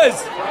 boys!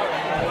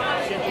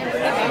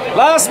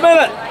 Last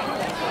minute.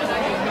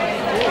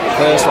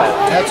 First lap.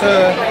 That's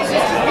her.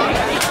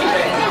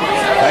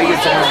 Take your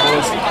time,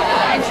 boys.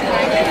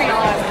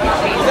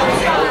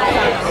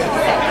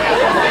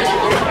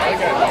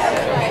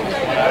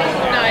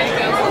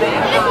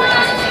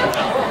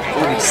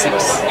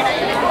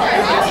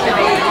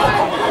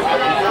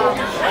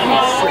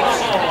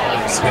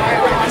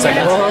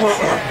 Second.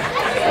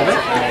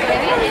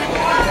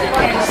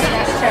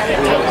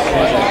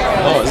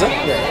 Oh, is it?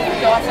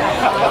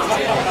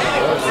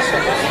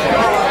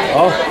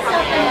 Oh.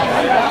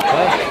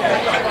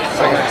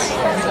 Seconds.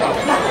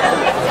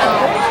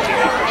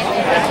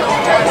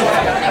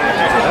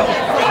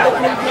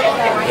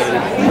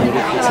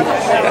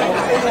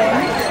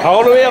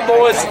 Hold it up,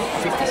 boys.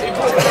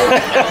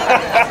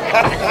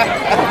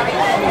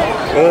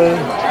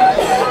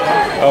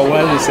 Oh,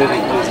 well, he said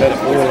he's had a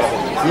ball.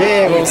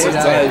 Yeah, well,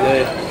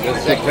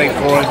 It's big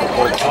for him.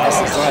 Pass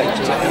the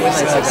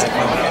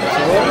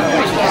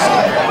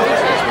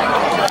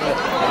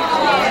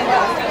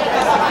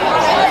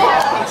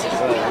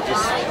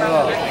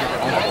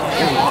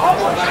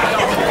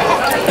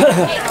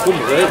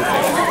couldn't believe it.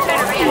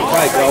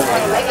 Great goal.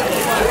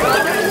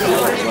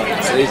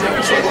 It's easy.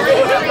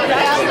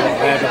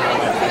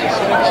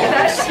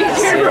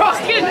 You're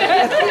rocking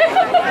it.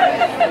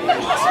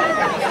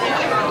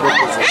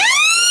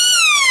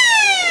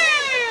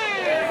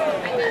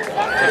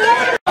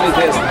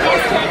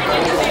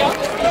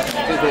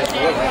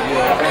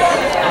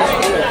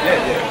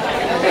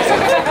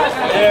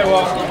 Yeah,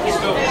 well,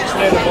 still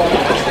stand up on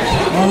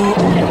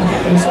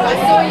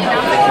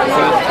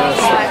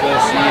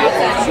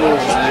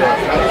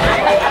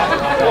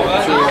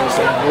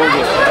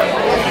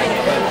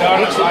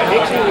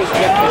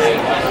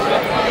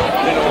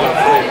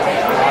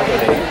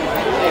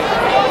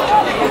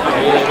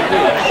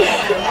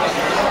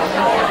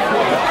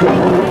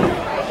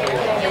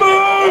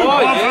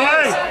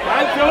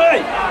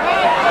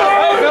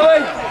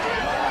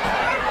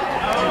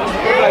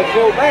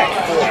Go back.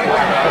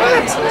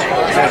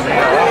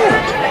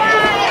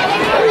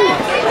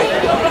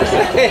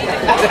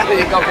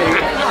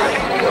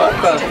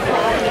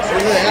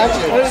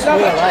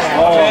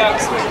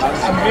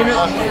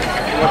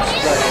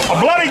 A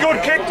bloody good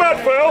kick, Matt,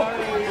 Phil.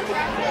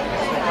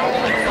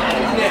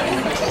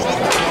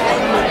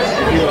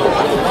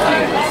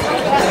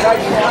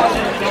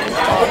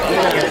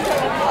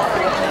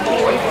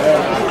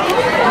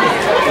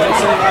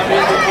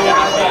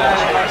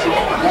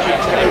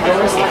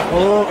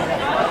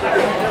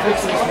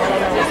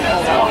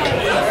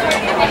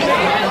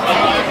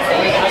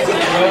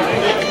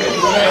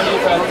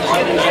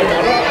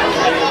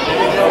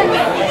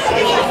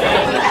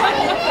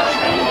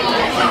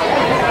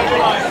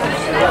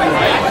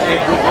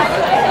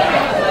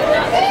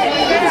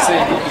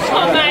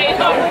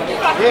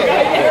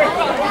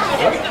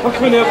 I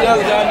couldn't help the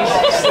other day and he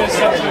said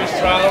something to his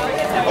trailer.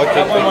 I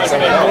kept thinking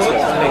something else.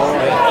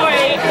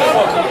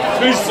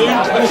 Too soon,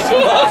 too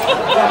soon.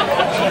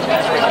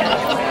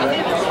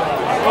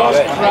 I was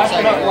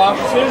cracking up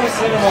laughing. As soon as I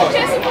seen him,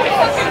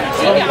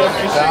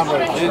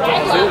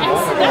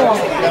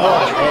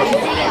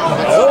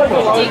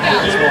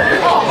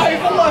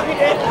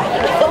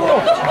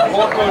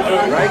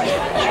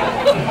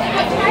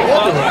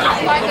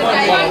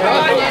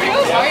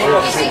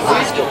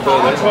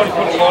 I tried to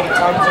put a lot of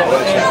times on it.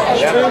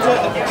 It turns out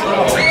the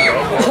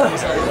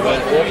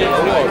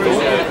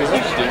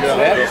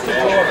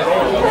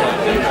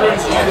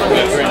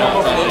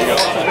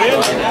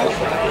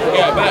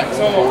yeah, back.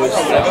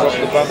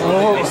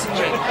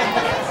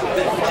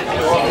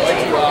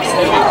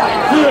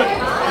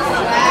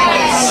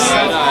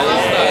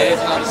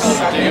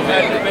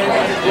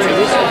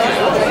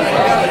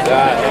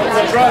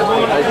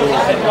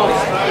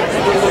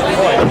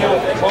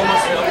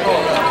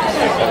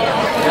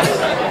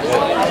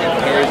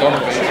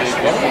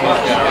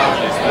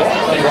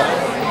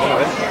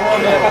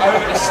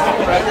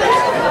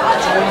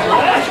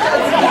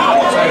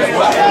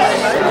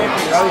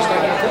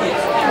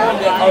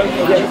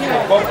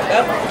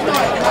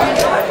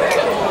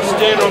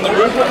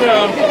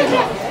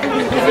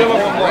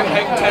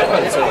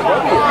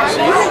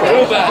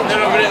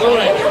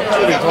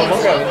 When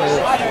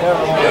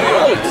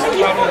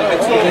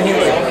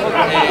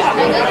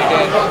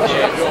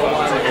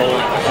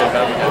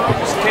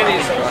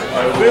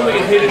we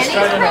hit it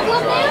straight in.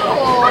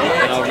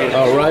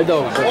 Oh, Road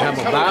Dog's become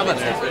a barman.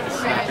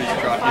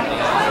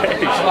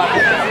 Well,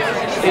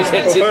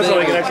 first time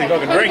he can actually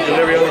fucking drink, because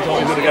every other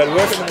time he's going to go to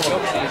work in the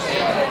morning.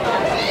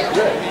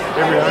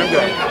 Every home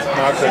game.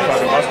 Mark's that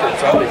fucking mustard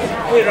Sunday.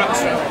 We're up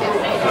straight.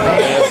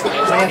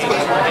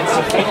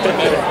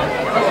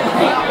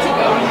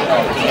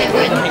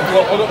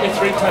 Well, I got my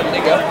 3-ton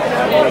nigger.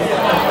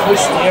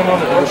 Push down on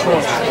it and push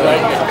on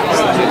straight.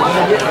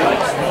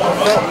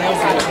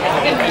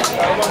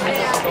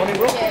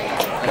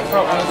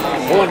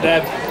 Go on,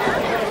 Dad.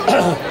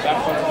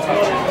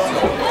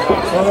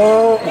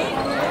 Oh.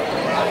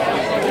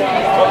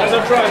 Well, as I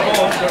drove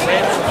on, the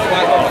ramps were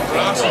flat on the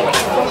grass.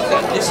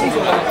 This is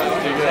what I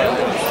do now.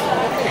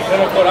 Then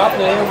I got up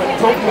there and went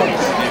talking on it.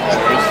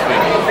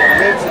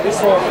 Then to this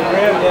side of the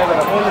ground now that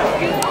I'm on it.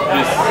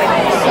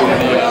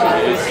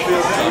 This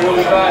feels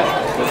really bad.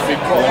 Well, I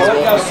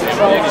let go of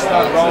control and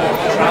start rolling.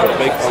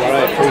 Big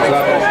fella, pulls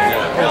up.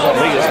 Pulls up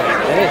big as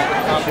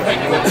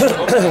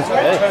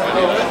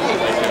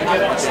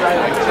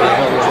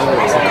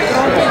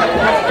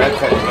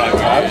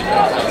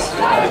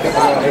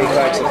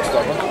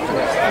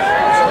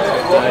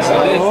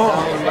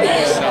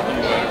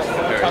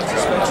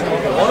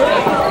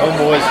Oh,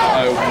 boys.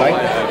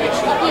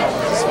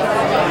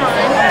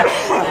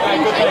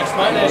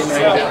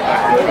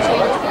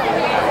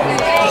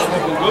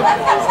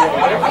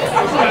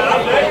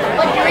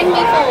 What do you ring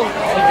me for? I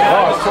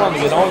was trying to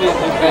get on it.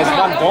 There's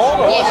one gone.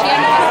 Yeah, she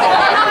only has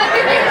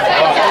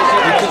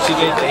You think she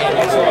gave the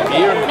hand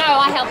here? No,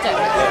 I helped her.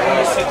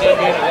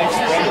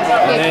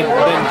 And then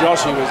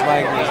Joshy was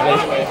making his leg.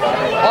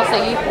 Also,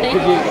 you think?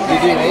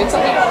 Did you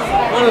answer?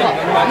 No,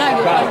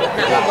 you won't. I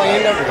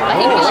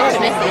think you left a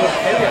message.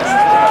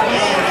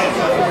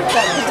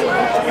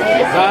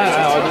 No, I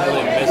didn't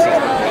leave a message.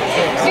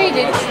 Who you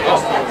did?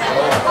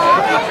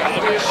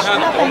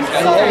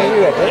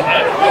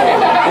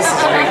 This is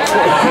very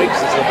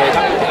Hicks is a bit.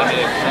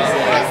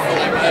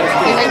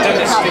 We went to the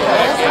pub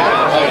first.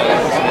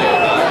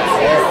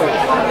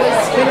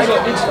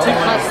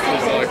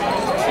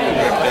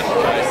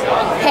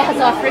 Because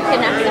I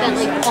freaking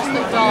accidentally lost the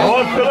dog.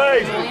 On, Philly!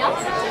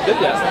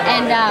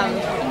 And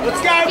Let's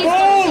go, his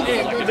Bull! dog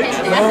said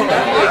that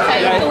so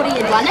he thought he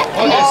had won it,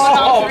 and that's what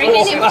I was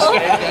ringing him for.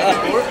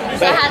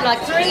 So I had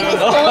like 3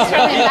 missed calls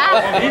from him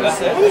back. And he's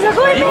like,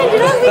 oh man, did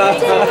I miss it?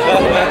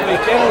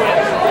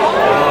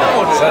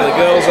 So the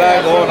girls are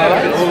going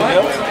up and all the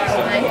girls.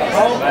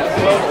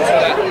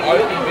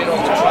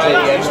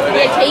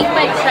 Yeah, Keith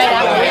went straight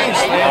up there.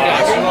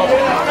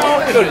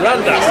 Good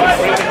run, Dusty.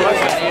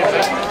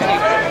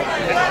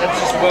 That's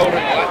just welded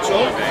latch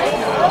on.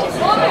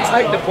 I'll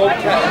take the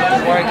bobcat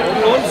away to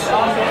the ones.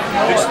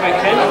 This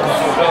weekend, I'll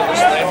weld the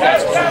stand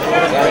backs because I've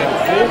got it around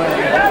before.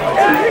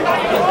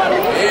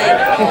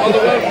 Yeah, oh, the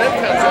weld net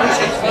comes on,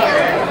 she's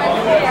fine.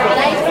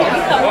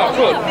 Oh,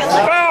 good.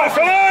 Oh,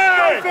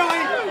 Philly!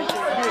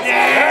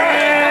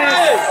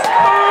 Yes!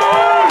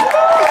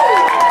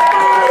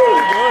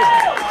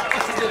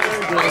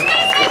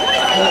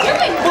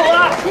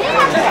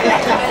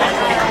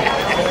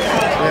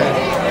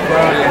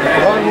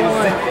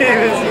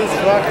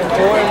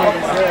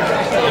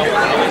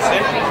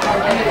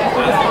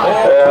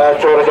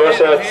 Jordan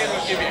Dysart,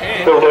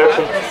 Phil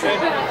Jackson.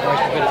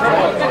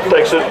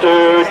 Takes it to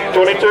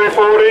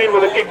 22-14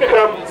 with a kick to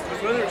come.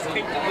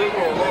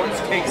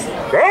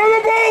 Go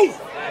the Bulls!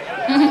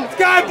 Let's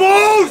go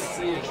Bulls!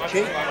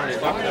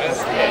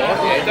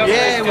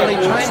 Yeah, well, he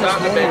trained this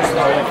morning.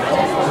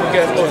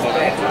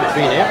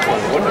 Been out for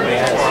it, wouldn't he?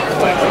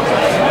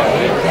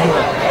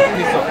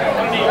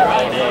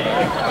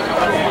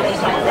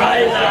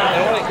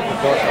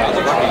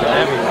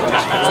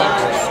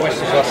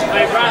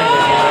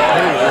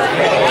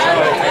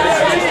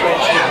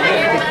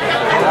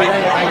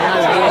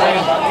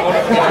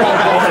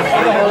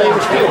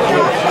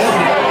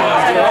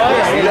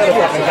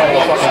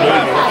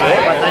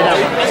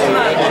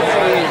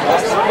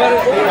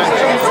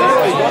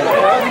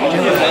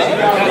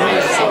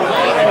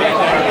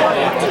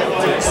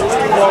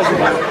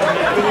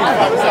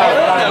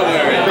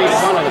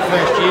 One of the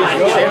first years in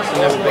South,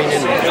 never been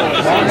in the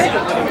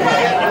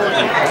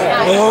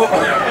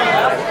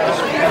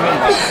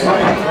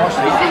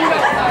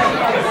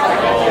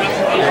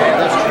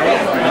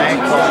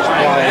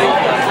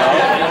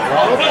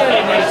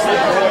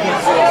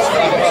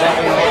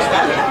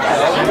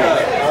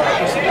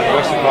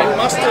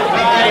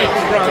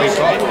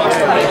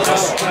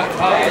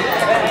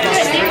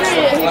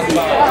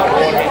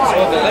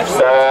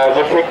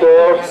The kick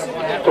off,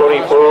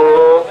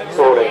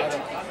 24-14.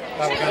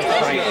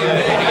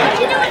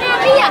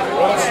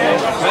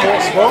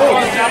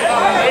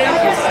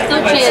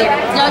 Good chill.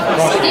 No,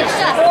 stitch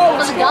that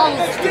for the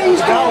goals.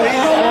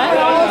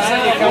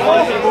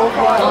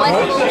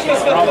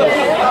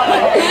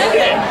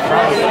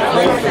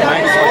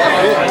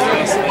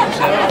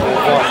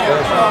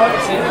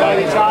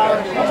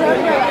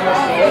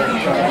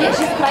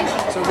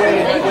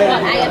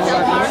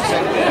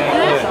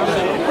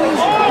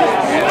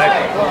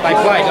 They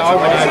played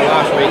Ivan over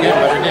last weekend,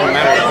 but it didn't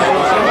matter.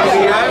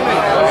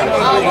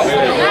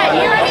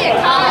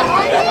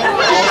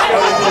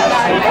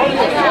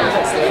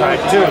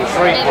 Right, 2 and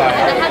 3 players.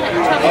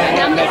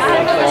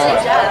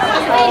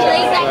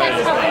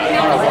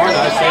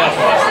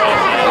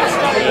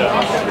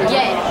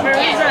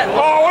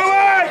 Oh,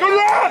 Willard! Good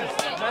run!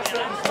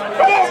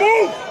 Come on,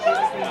 move!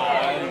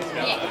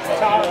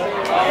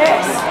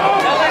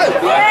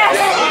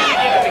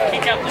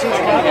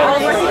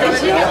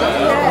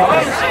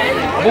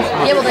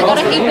 Yeah, well, they got a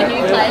heap of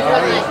new players,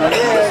 haven't they?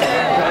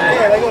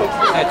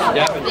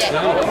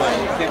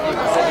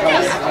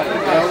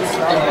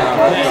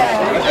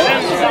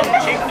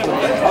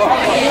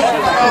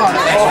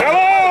 Hello!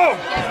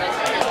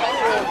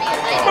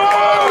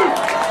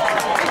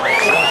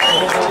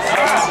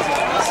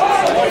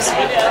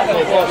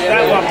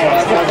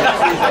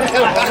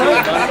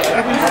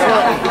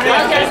 I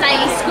was going to say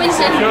he's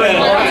squinting.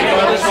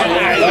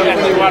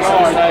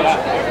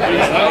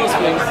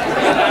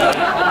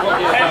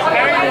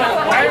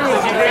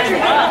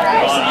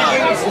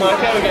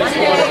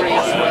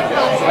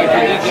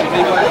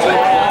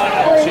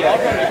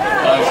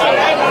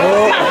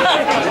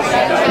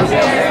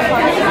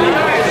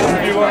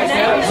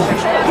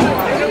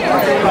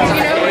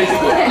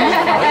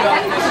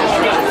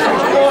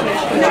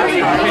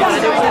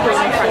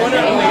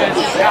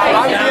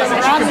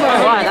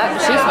 Wow, that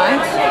she's fine.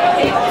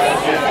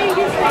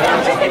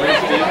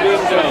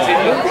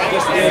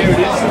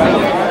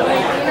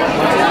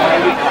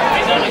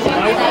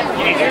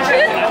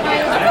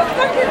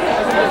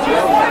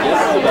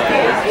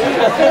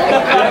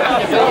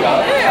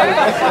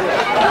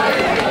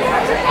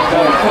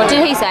 What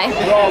did he say?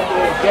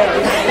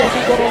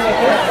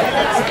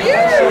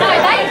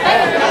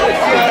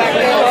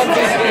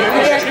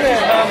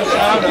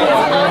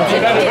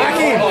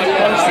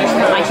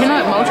 I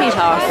cannot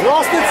multitask.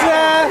 Lost it,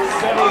 sir!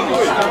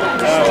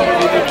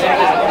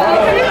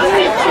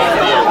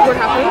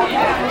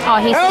 Oh,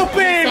 he's Help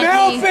him!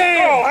 Help him!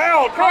 Oh,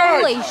 hell,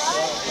 Holy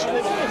sh!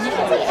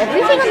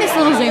 Everything on this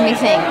little Zoomy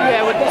thing.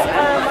 Yeah, what this?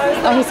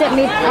 Oh, he sent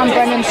me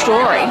Brendan's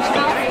story,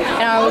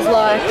 and I was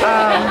like,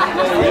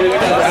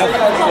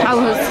 I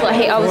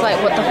was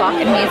like, what the fuck?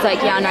 And he's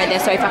like, yeah, I know, they're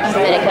so fucking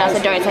pathetic. And I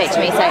said, don't say it to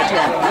me, say it to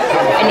them.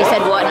 And he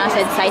said, what? And I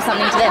said, say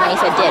something to them. And he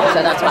said, did.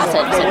 So that's what I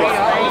said. Said what?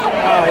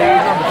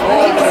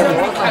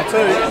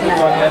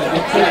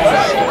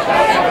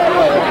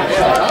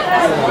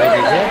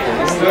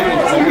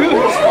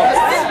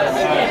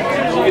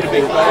 He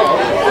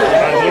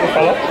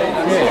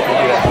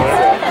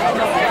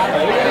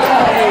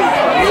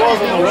was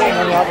on the wing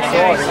on the other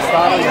side. He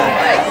started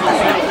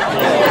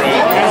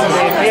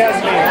he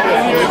hasn't been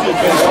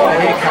he's on the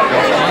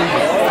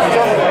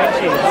bench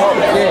here.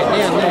 Yeah,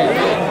 down there.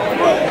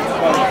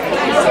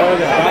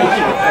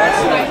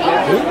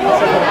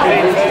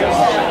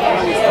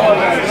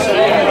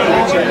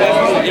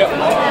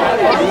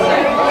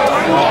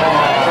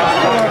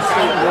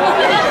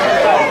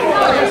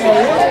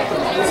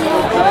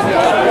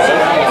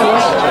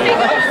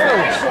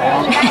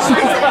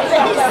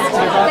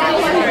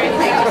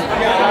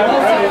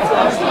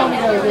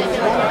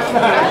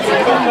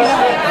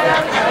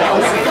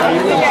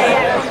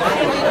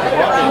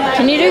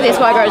 Can you do this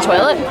while I go to the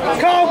toilet?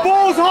 Come on,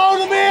 balls, hold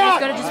him out!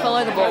 You've got to just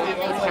follow the ball.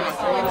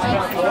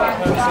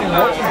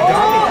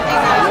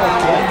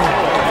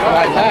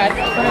 Like that.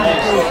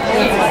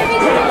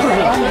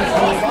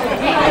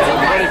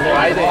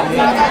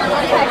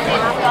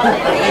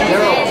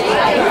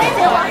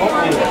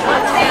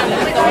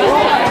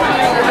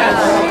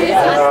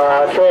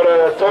 Try to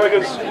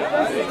Tigers.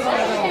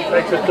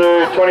 Takes it to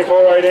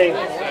 24-18.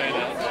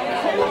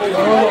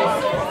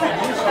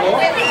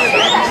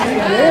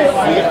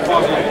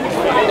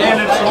 And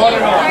it's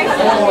right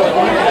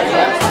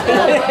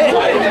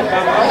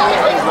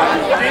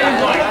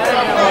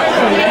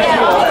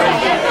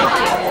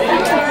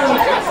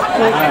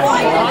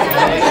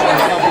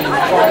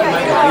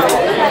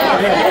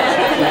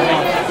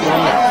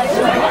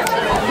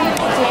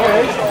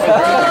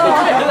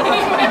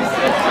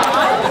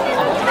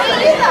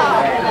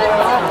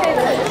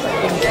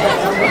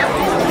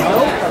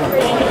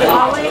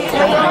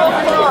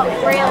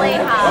really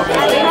hard.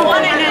 I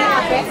want to know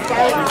the best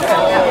days.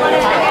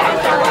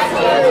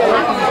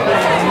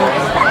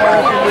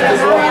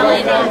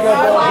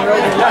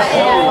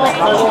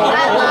 I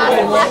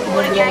love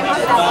blackboard games. I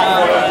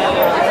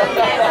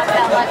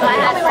felt like I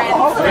had friends.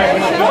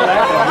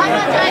 I'm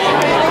not joking.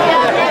 I've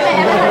never ever had a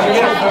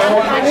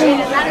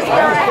that is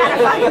where I had a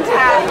fucking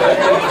tap.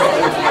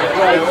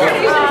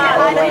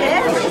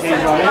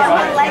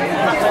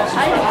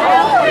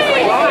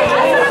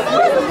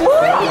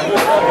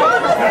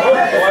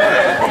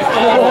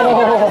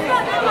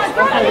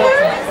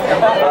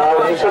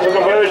 Successful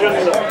conversion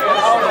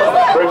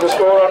brings the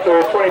score up to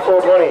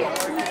 24-20.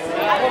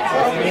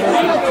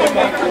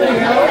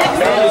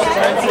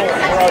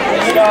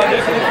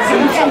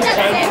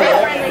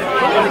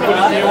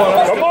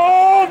 Come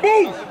on,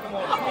 move!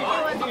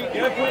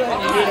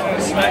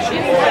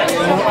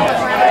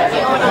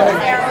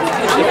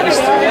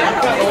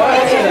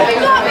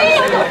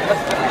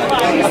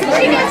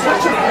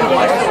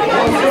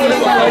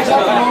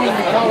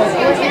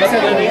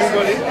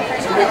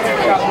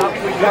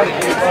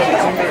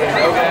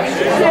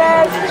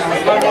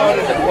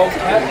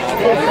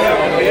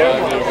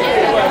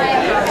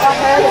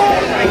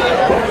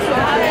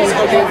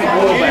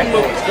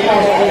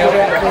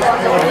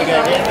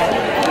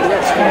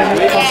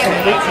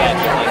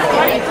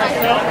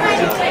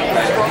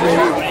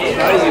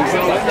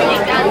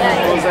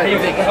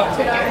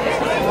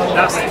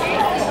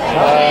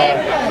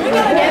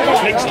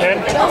 Hicks 10.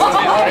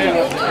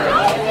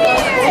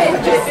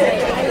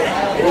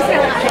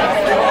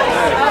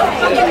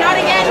 Not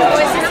again,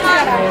 boys. Come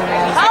on.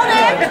 Hold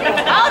him.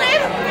 Hold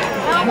him.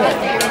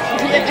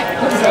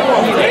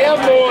 Yeah,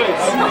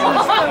 boys.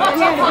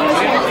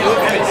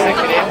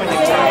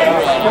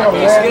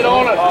 Just get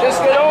on it. Just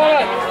get on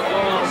it.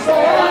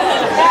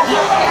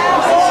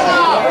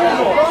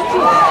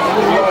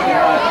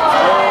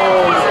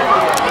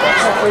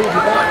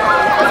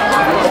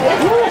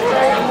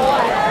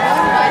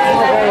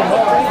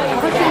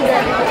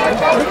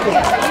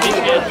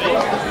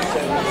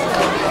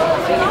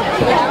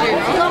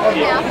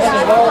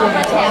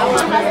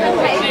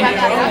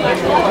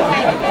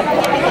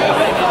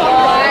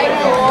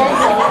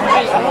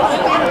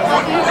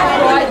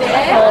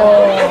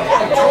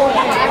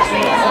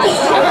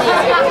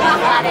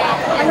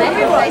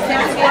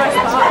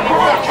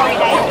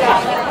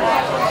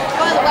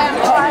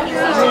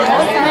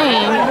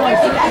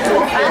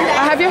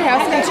 I have your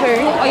house key too.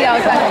 Oh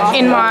yeah,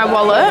 in my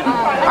wallet.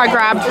 I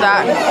grabbed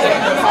that.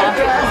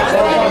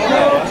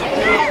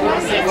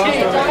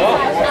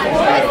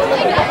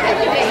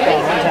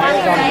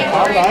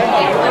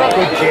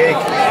 Good kick.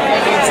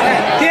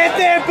 Get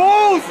there,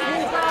 Bulls!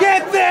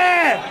 Get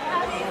there!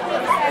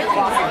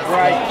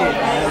 Great kick.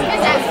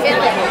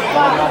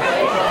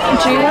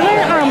 Do you want to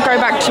go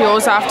back to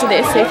yours after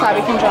this, see if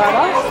Abby can drive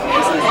us?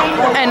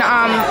 And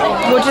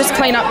we'll just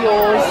clean up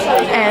yours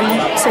and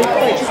see if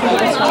we just need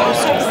this one.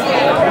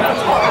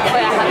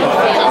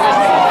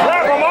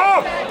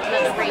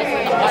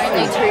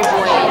 Only 2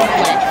 boys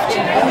left.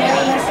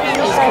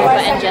 Is Cooper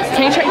and Jesse.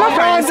 Can you check my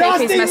phone and see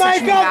if he's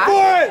messaged me back?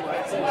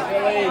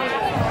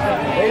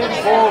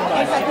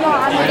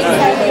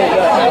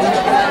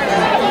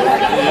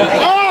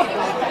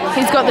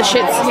 He's got the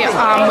shits here,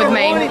 with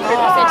me.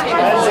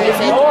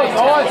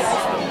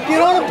 Get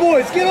on it,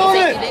 boys! Get on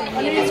it!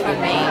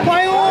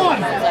 Play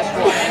on!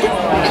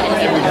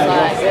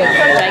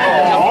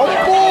 Oh,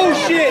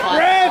 bullshit,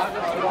 ref!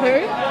 Who?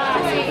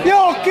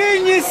 You're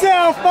kidding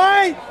yourself,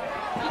 mate!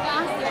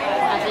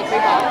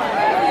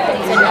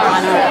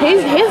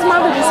 His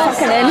mother just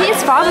fucking, and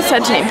his father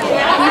said to him, "You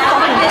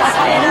fucking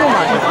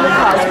animal."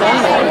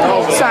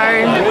 So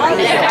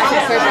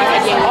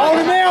Hold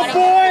him out,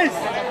 boys!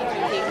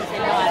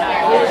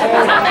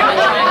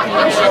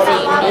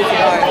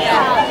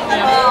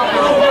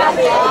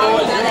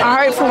 I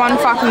hope for one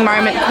fucking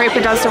moment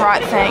Creeper does the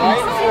right thing.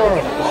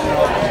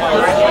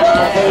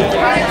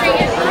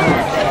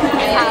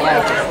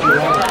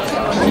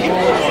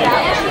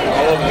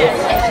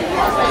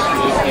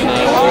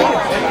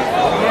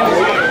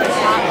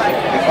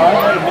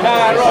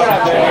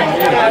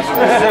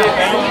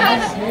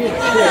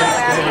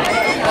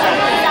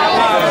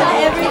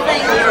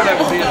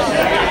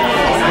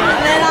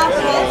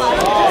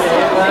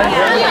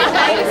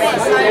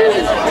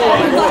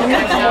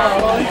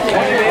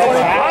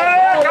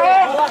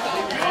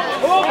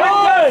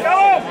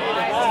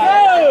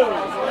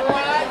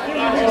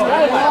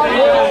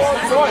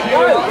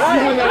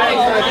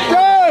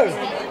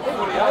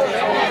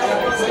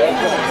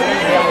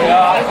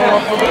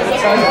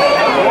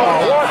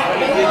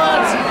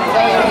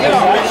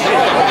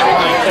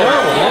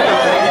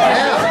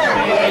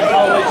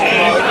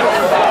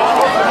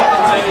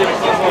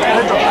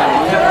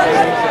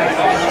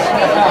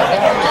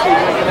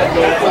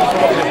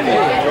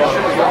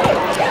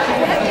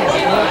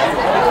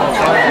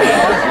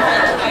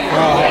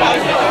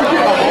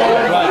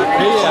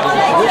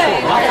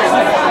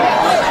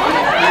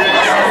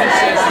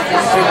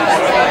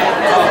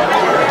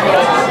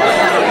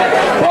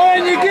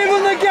 Brian, you give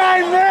him the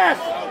game, ref!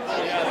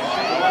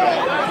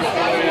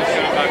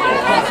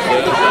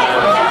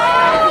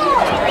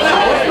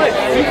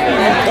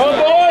 Come on,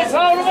 boys,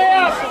 hold them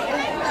out!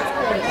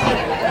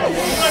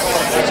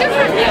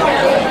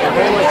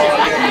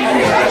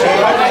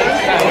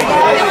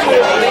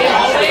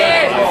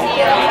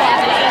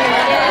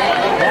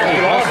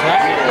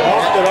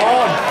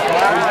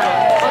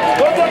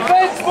 Put the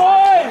fence,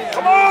 boys!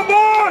 Come on,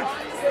 boys!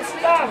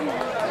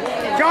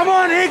 Come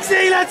on,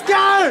 Hicksy, let's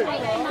go!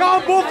 Go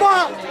on,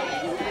 Buffer!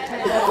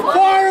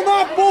 Fire him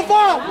up,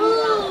 Buffer!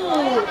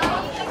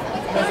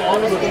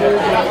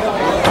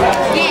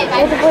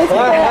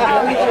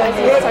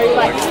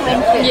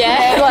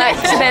 Yeah, like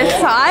to their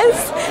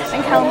size.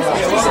 And Callum's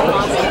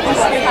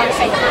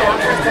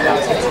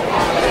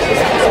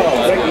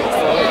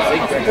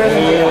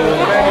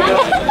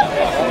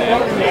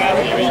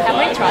How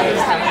many tried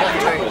this time and got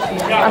two.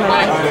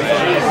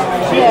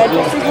 Yeah,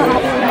 just not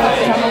happy with me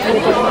because I'm not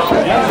really good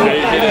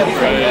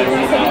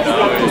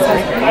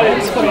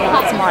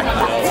That's mine.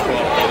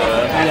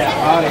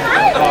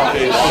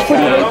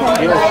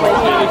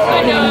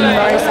 He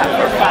knows that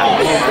for a fact.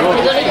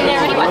 He's already been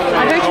there anyway.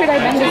 I do 2-day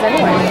benders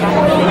anyway.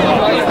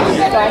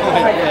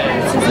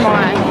 This is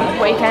my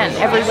weekend,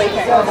 every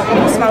weekend.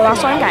 This is my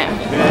last home game.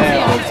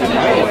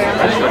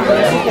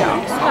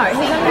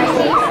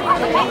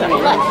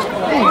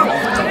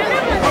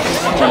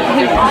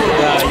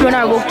 When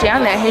I walked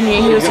down there, he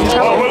knew he was in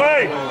trouble.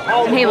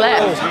 And he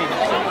left.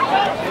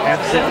 Have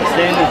to set the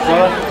standards,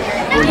 right?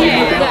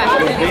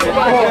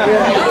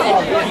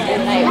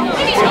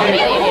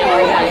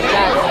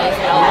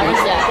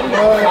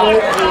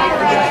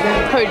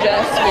 Who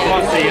just?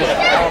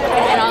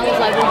 And I was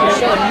like, well, you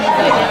should.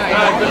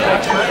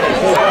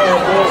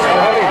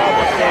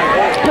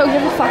 But He'll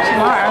give a fuck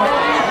tomorrow.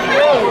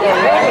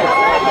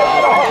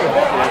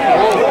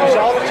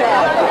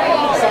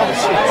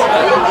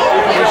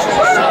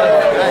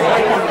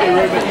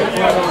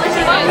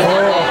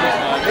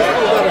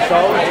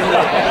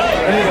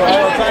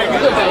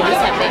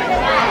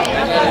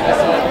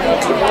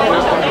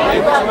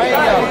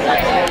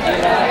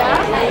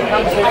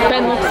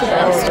 Ben looks the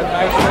best.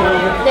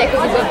 yeah,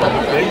 because he's got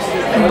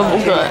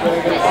Good.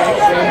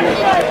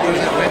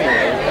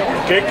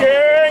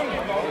 Kicking!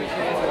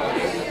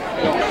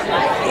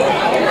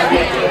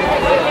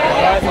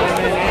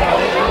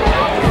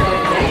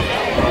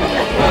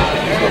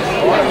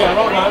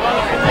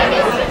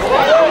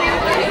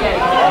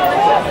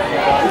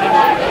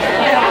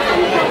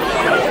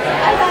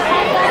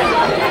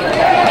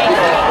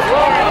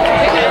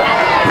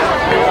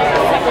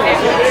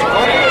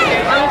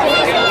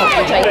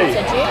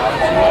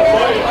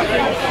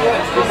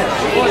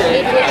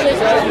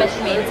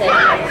 messaged me and said,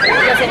 I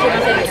said to him, I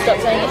said, stop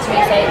saying it to me,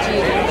 say it to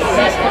you.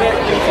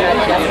 And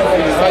then I said, what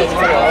did you say? He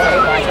said, oh,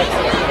 sorry, bye, text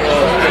it.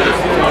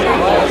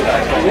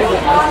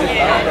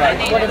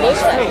 What did he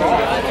say?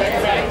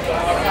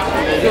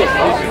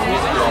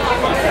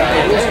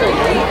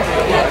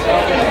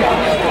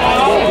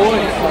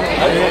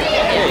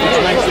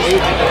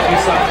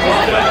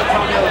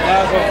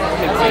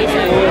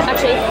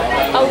 Actually,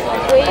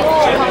 we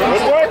all come to...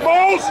 Work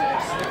balls!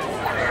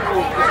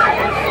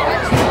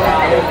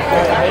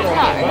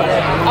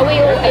 Are we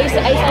all, are you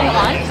saying it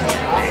line?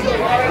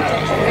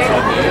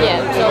 Yeah,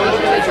 so we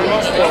should be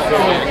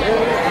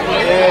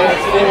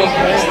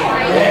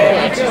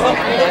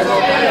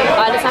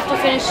I just have to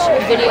finish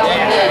the video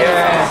on this,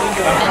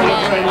 and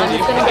then I'm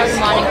just going to go to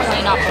mine and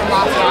clean up from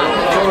last night,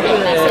 which is a bit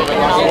messy, and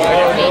then I'll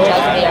be in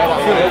Jazz video.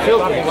 It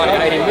feels like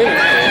 80 minutes.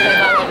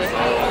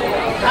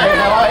 So,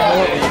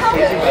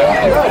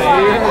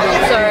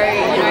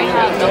 you know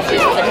how Melfi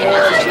said he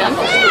messaged them?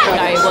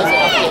 No, it wasn't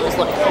Melfi, it was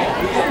Luke.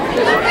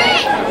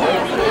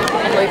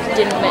 And Luke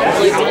didn't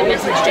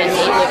message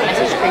Jesse, Luke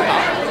messaged Creeper.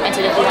 And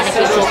said if you want to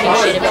keep talking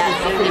shit about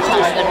Melfi, you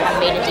kind of going to have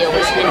me to deal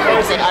with. And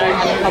Creeper said, I don't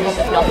have a problem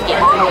with Melfi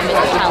getting a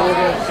message talent.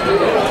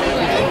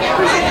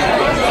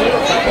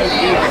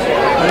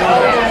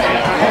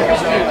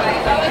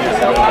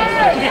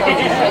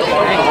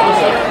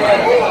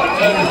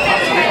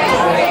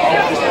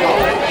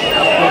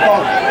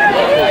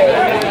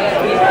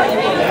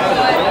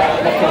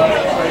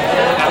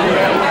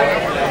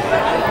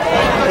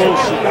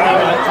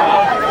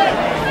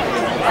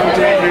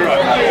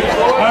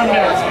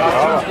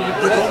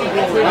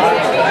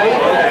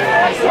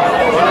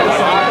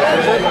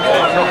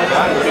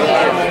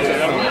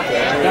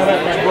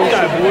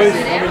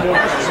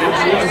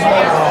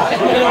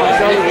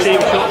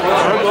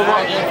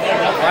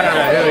 I don't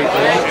know who he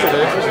belongs to.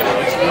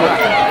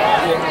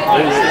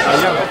 He's a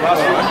younger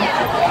brother.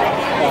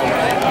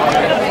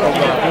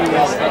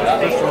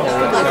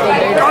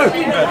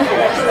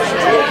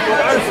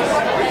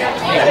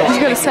 He's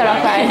got to set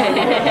up, eh?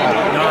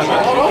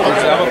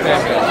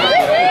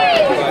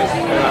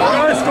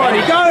 Go,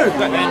 Scotty, go!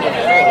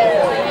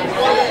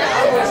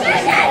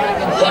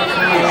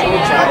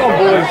 Come on,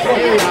 boys.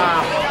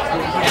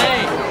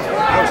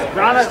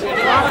 Run it.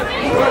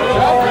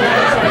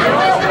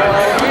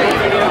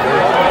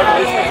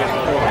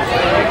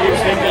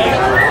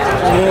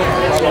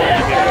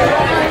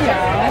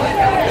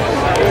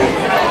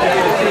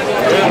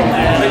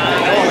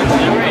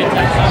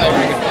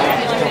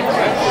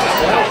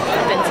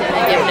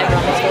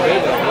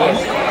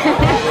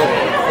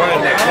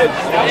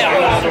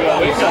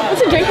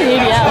 What's a drink in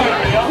UDL?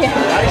 Yeah.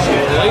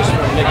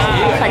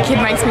 That kid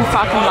makes me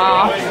fucking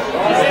laugh.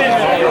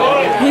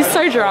 He's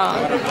so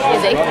drunk.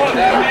 Is he?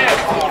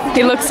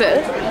 He looks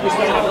it.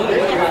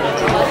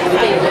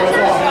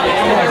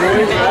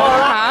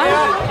 Huh?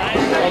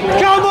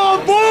 Come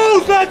on,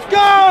 Bulls, let's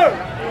go!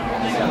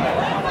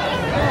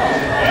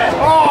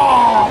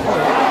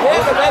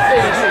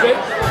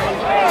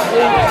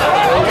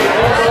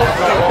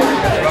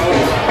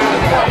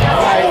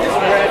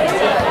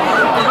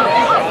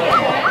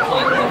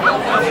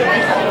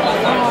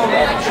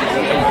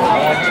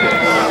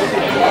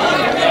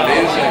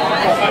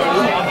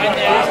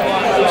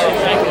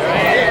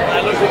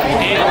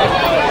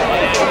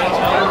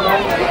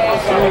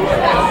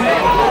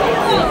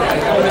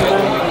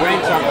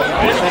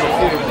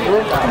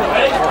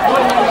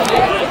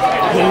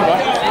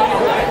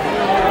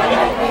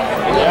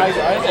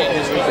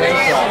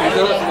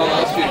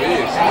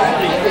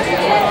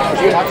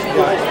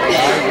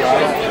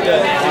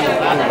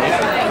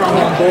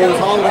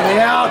 him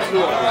out.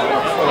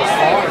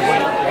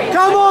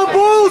 Come on,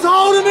 Bulls,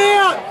 hold him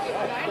out.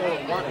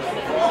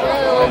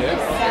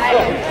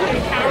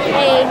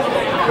 Hey.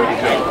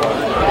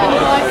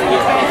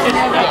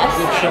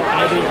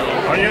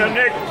 On you,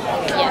 Nick.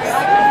 Yes.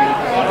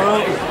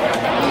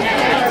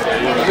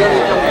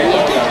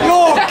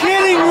 You're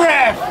kidding,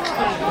 ref.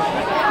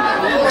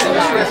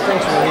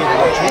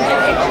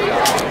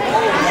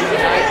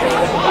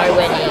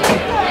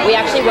 We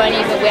actually weren't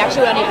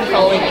even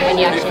following you when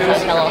you actually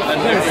just fell off.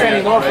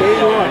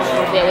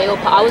 Yeah, we were.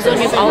 I was on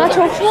your. Hold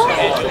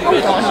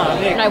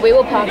on. No, we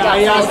were parked up. I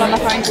was on the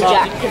phone to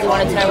Jack because we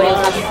wanted to know what he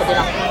was having for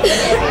dinner.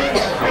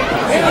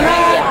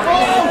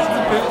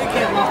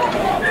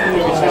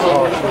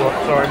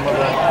 Sorry, my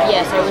bad.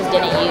 Yeah, so it was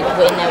dinner. You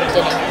were in there with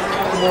dinner.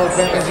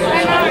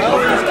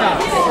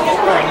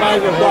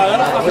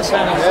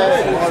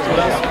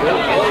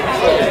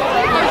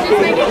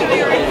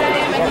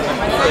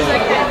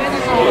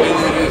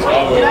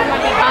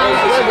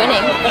 We're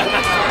winning.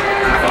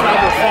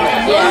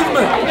 Yeah.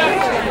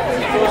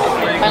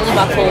 Only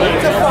by 4.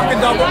 It's a fucking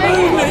double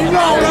movement. He's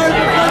not over the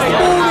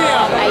ball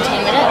now.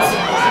 18 minutes.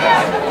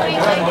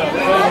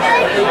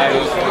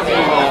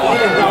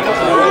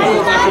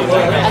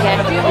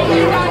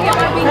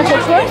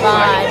 Okay.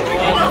 Bye.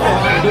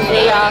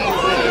 See ya.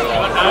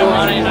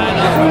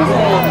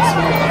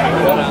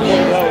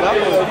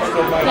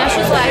 Now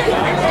she's like,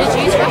 did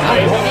you scratch up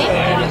with me?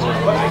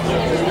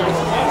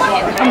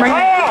 I'm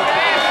ringing.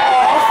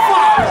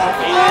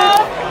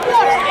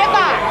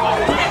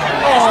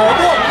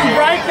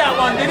 Break that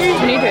one, did he?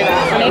 Can you do that?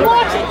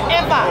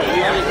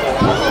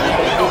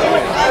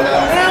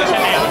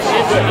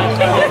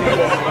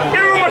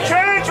 Give him a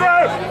chance,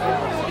 ref!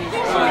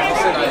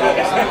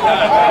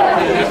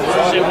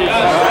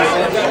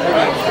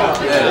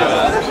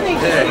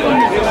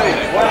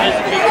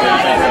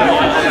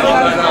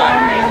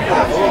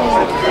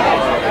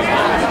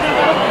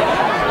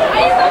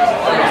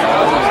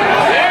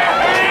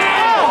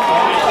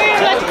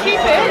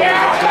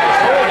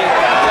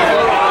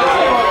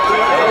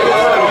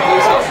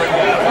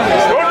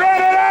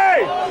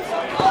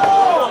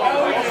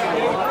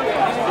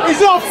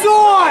 He's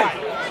offside!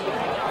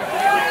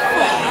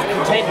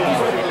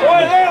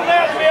 Boy, they're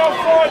allowed to be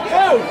offside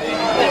too!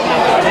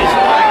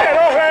 Get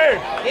off here!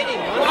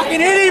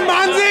 Fucking hit him,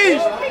 Munzy!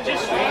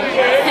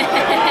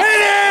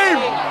 Hit him!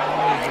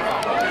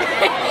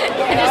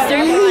 Just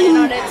zooming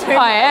on it too. I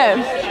am.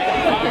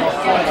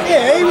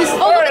 Yeah, he was.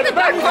 Oh, look at the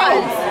back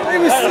rows. He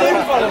was sitting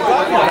in front of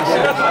that one.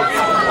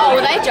 Oh,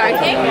 were they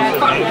joking?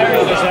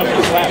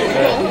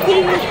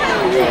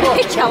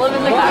 Callum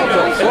in the back.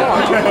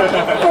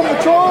 From the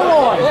try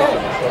line.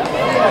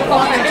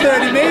 Fucking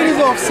 30 metres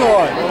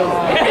offside.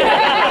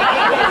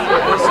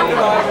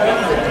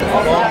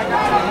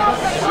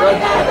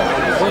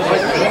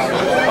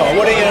 Oh,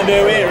 what are you going to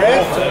do here,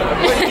 ref?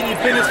 What can you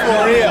pin us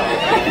for here?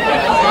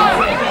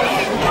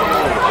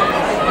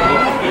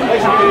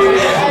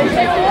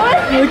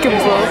 Looking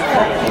for.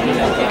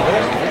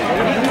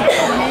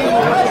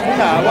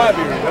 No, it won't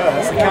be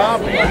reversed. It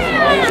can't be.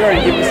 He's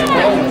already given us a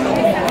goal.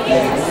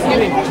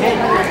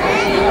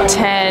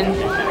 10.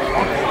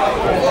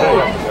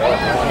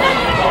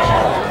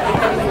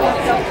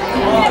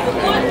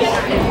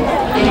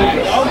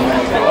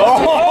 Oh,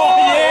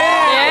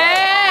 yeah!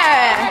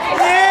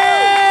 Yeah! Yeah!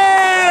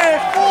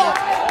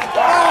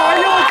 Oh,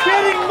 you're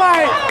kidding,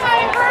 mate!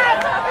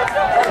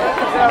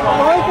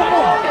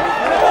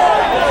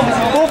 It's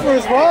a buffer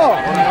as well.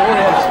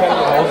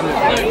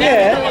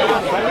 Yeah.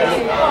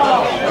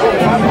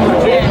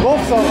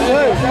 Buff's on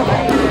too.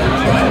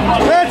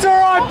 That's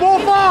alright,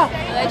 buffer!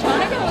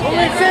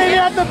 We'll see you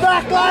at the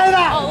back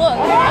later! Oh, look.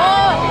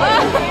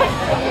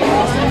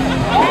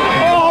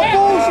 Oh,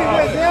 bullshit!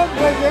 Where's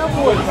down,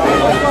 boys?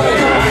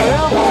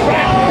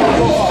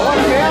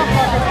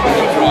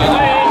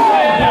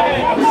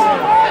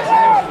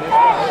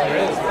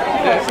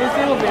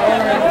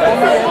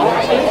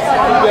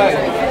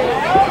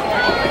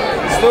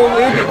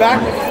 He'll be back.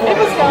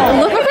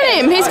 Look at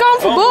him, he's going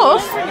for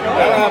Buff.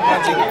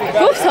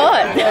 Buff's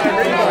hot. Look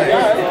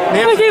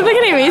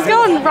at him, he's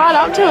going right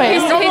up to him.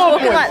 He's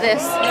walking like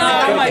this. No.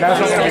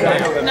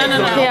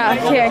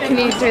 Yeah, can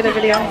you do the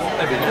video?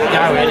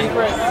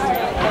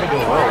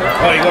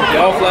 Oh, you got the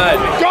offload.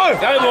 Go!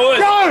 Go, boys!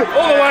 Go!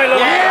 All the way, look!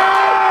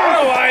 Yeah! All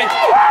the way!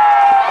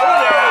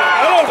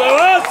 All the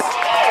us!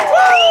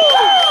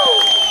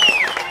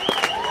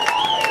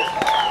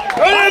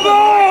 Go,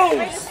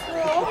 Bulls!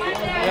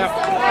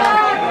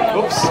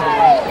 Oops.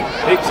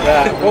 Hicks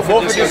back.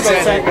 Wolfer just got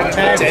taken a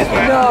tag.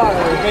 No.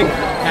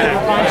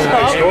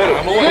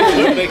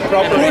 Big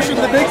problem. Pushing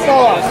the big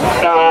fella.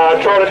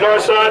 Try to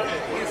Dysart.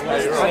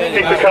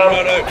 Pick the cup.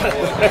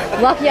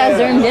 Lucky I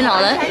zoomed in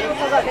on it.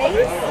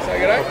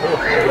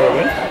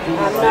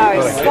 No,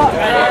 Scott,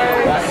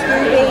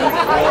 Scooby,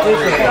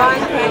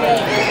 Ryan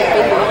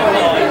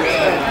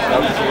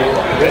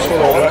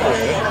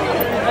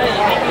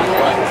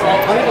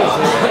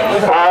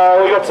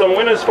We got some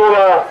winners for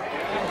the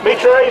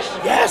meat race.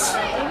 Yes.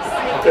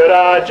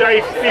 Got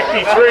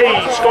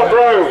J53, Scott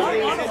Rowe.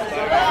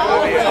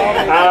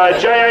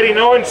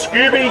 J89,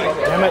 Scooby.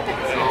 Damn it.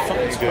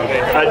 Fucking Scooby.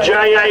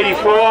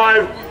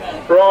 J85,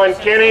 Brian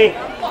Kenny.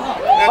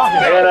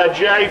 And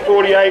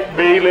J48, B.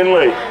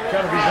 Lindley.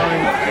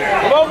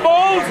 Come on,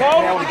 balls,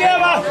 hold them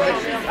together.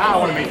 I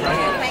want to meet Frank.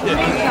 I'm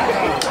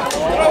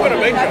not going to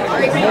meet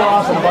Frank. More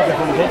awesome about the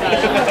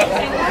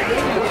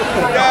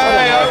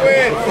Yay, I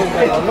win.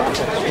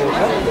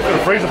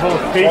 freezer full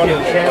of pig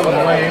and Cam and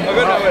Lamb. I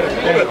got nowhere to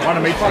put it. Want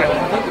to meet Frank.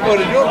 Oh,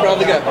 did your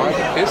brother get home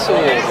to piss or?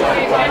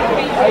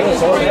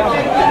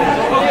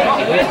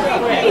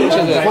 Which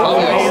is it?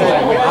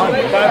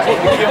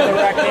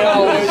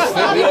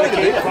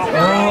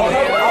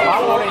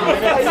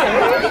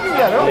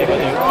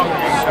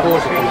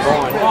 Scores are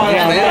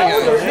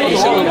combined. You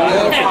said we were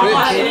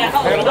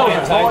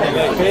down for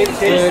pitch.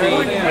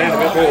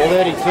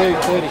 32,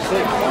 36.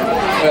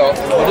 Well,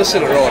 I'll just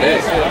sit it right there.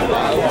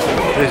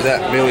 Who's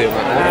that? Million.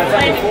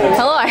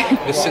 Hello.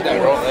 Just sit that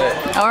right there.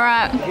 All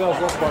right. The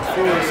girls lost by 4,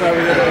 so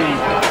we're going to be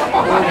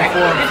 4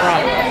 in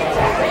front.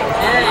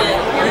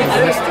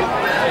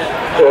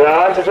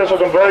 Unsuccessful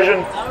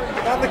conversion.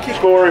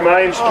 Score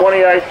remains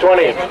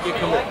 28-20.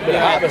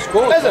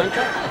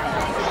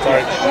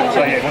 Sorry.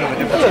 So yeah, one of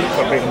the differences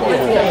got to be more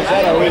 4.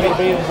 We're going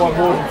to be more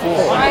than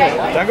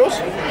 4.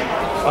 Dangles?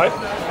 Right?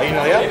 Are you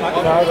not yet?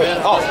 No,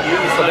 but... Oh,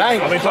 today.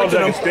 How many times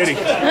I can steady?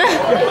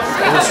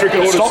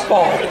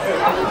 Stockpile.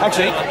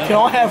 Actually, can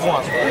I have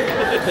one?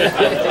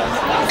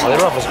 Oh,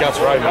 they're off the Scouts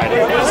Road, mate.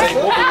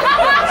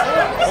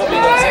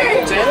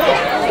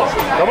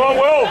 Come on,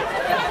 Will.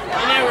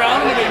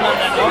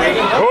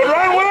 Good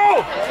run,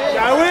 Will.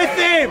 Go with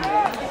him.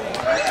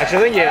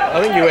 Actually, I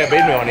think you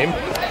outbeat me on him.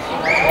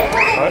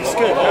 That's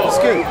good. That's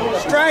good.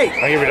 Straight. I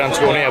think you've done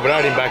score now, but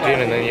I had him back in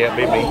and then you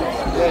outbeat me.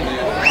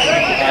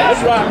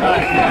 That's right,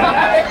 mate.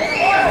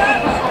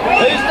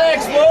 Who's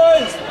next,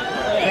 boys?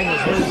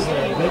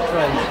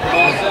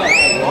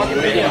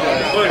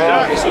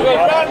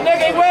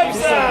 Nicky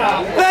Webster.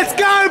 Let's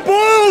go,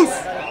 Bulls!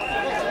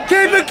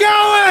 Keep it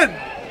going!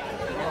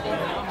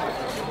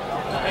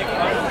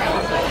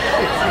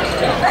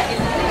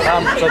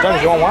 So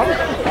don't you want one?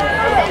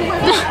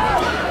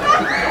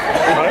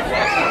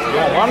 You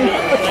want one?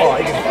 Oh,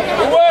 you can...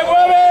 Good work,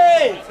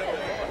 Webby!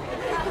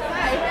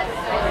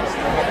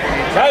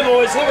 Okay,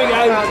 boys, here we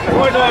go.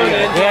 Point over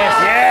then. Yes!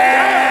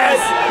 Yes!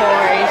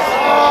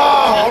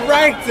 Oh, I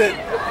ranked it.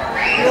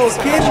 Little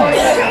kid.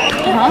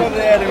 Got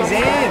it out of his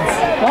hands.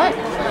 What?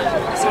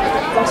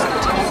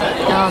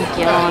 Oh,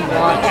 God,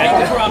 what?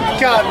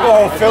 Cut.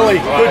 Oh, Philly.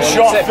 Good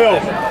shot, Phil.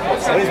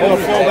 He's got a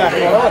fall back.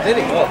 Oh, did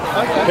he?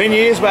 10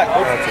 years back.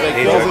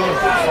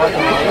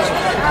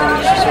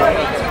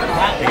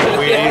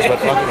 Weird years, but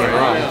fucking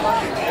right.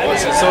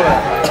 What's it sort of?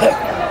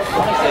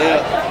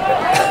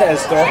 Yeah.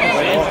 Stop.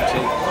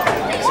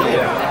 Do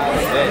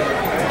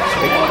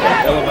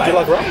you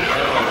like rock?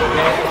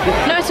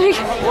 No, it's okay.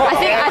 I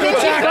think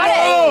she's got it.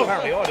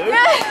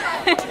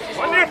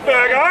 On your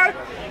burger.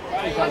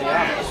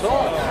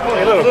 Oh,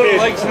 you little kid.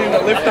 Legs need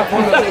to lift up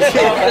on the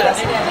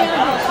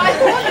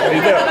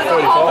He's about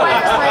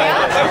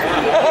 45.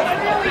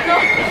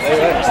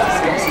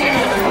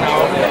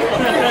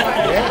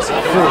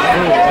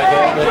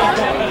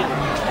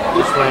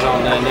 Just ran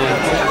on there now.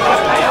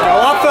 Go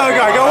up,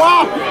 Fergo, go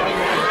up!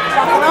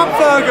 Fucking up,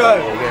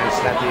 Fergo!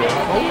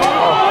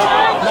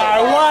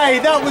 No way,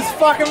 that was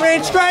fucking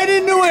ran straight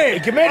into him! He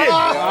committed!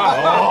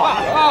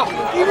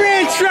 He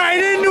ran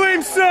straight into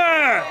him,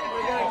 sir!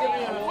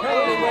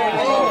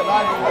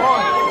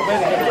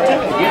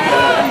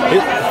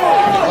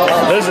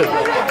 Listen,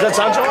 is that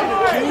sunshine?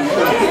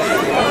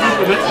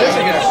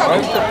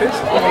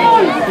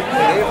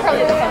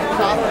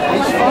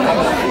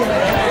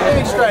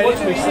 Straight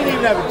into me, she didn't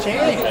even have a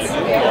chance.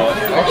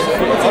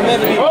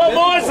 Oh,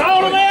 boys,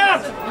 hold him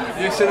out!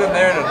 You sit in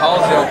there and it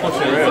holds you, I'll push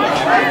you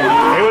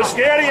around. He was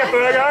scared of you,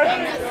 Fergo.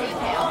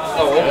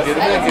 Oh, well, get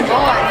him in, get him in.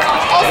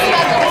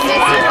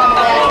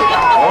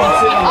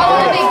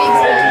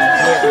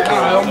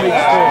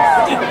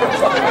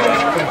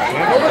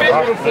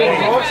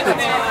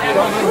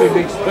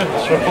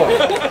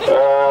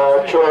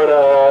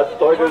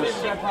 Tigers.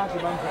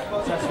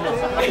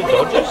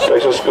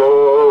 Takes a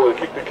score with a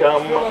kick to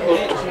come,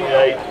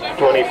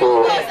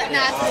 28-24.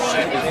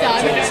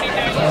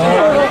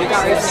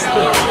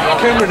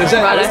 Cameron, is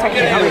that? Right,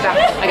 I'll be back.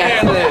 Okay.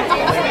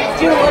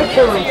 Do you know what,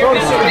 Cameron? Try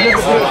to sit with him.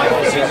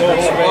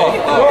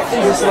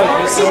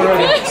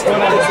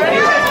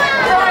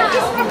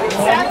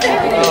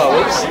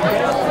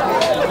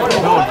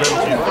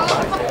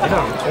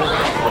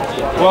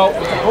 Well,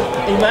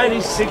 he made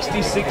his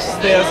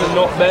 66,000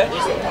 not bet.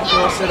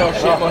 So I said I'll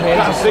shake my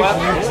hands and slap.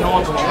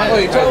 Well,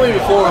 you told me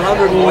before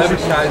 111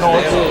 K's down.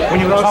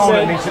 When you were told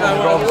him, he said, I'm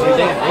driving to the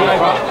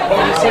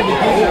But he said,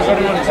 I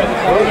don't want to take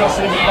the car. I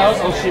said, if it does,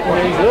 I'll shit my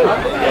hands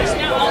up.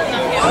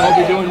 And I'll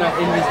be doing that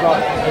in his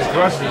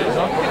grocery.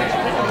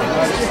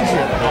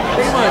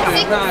 See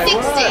We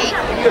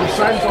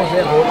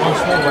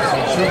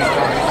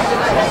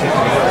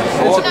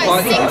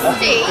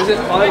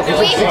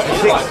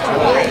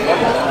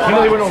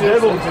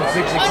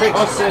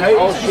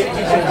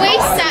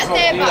sat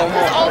there, but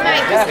because old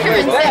mate, because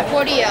Kieran said,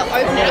 what do you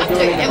open it up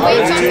to? And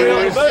we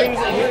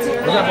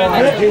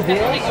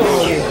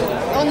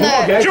on the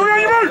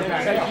navigator,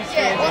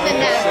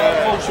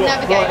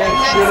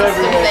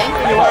 system thing.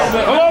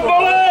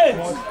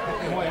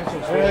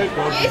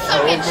 You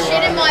fucking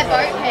shit in my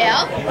boat,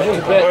 pal.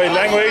 Oi,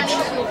 language,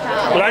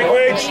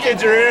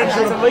 kids around.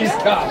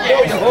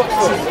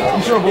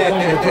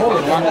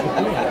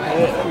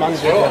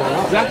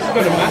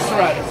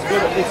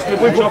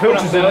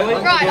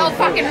 Right, I'll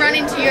fucking run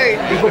into you.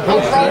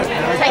 I'll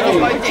take his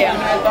boat down.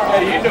 How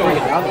do you do it?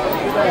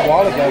 A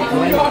while ago.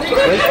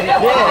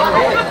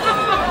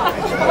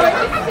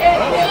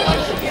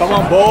 Come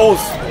on,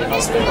 balls.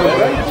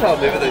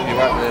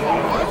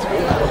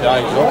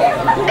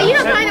 Are you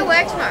not going to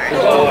work tomorrow?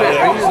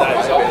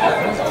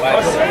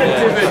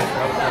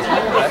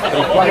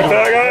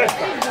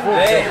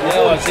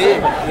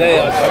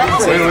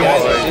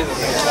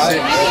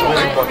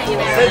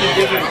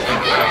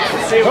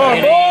 Come on,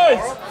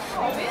 boys!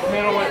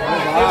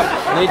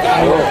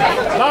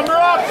 Number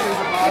up!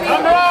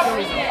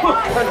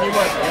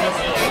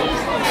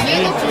 You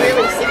look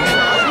really sick.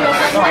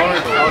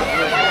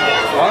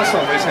 Last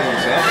time we seen him,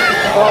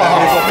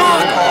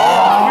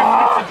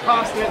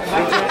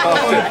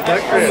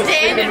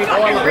 Standard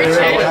fucking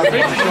Richard.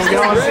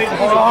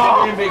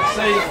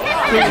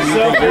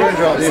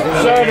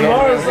 So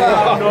tomorrow's not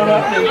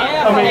happening.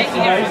 I mean,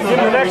 give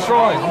me the next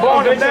try.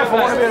 Got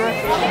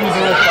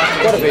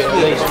to be at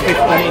least 15.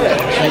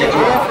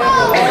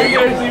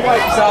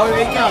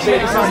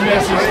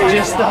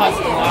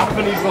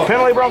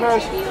 Penalty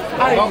Broncos.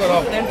 Another one.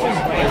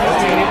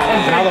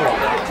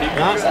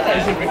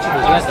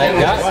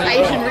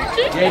 Asian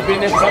Richard? Yeah, he's been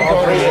there for some time.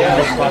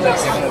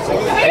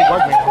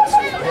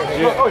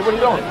 Oh, what are you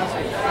doing?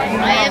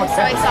 I am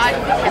so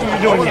excited.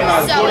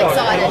 So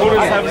excited.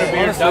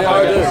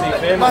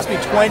 It must be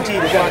 20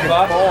 to fucking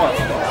 5.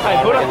 Hey,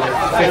 put up.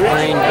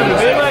 15.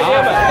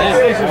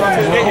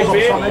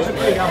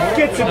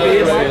 Get some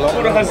beer, mate.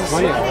 Put it has a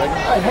sip.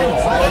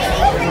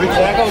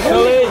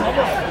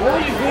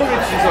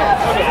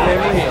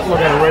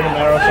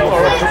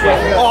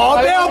 Oh,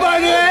 now by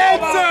the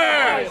answer!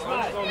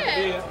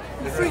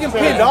 You freaking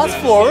pinned us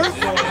for it.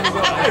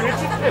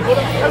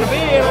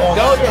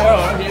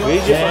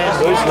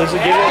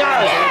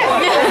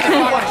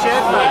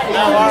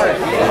 No worries.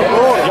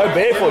 Go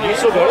barefoot. You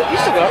still got it.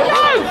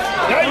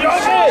 No,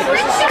 Johnny!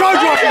 Go,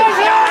 Johnny!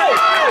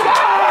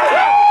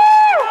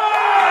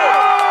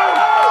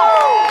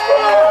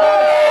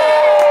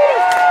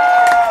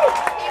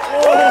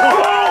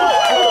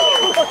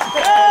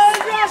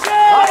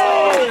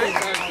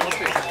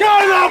 Go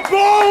the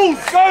Bulls!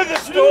 Go the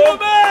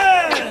Stormers!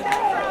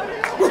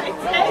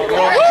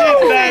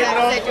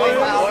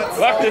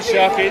 Luck the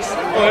Sharkies.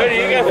 Oh, who do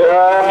you go for?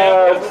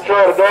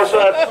 Try to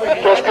Dysart.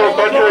 Just good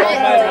country.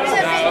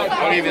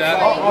 I'll give you that.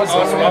 I'm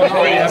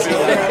pretty happy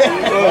with that.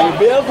 You're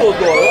barefoot,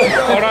 boy.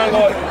 I don't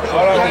like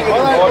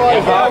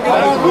your heart.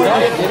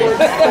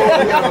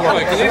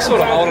 Wait, can you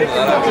sort of hold on to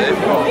that up there?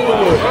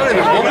 I don't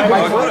even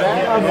want it.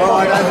 No,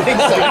 I don't think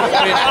so.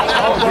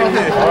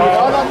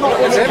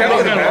 Is it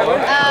coming about?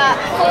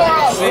 4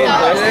 off.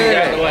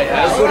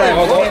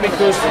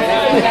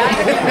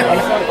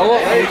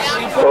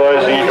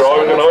 Guys, are you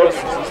driving tonight?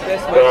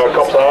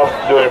 Cops are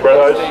doing bread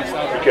hose.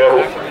 Be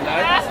careful.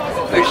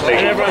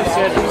 Everyone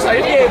said,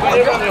 yeah, but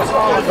everyone else.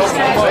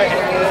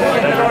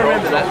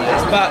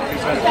 But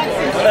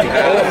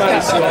all the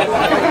money's swap,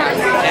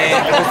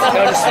 and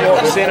they'll just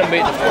swap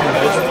centimetre for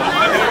those.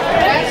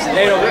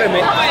 They're not going to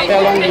mean how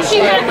long you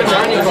stay up the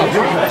journey from.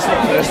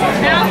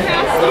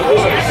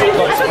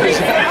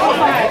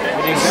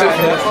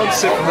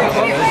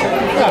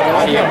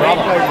 Yeah,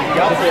 brother.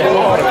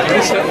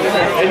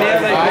 And now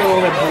they do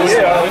all the boys.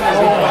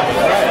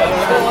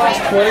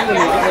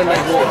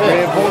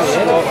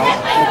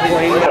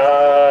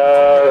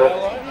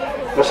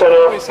 The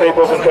centre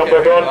people can come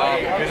back on.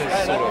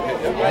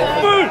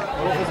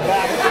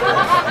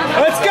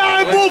 Let's go,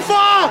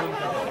 Bullfar!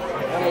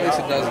 At least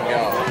it doesn't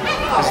go.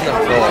 It's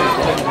not flying.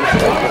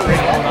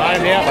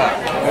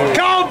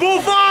 Come on,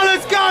 Bullfar,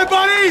 let's go,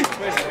 buddy!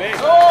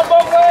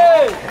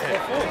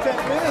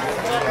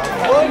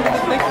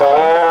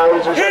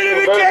 Hit him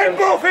again,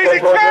 Buff, he's a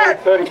cat!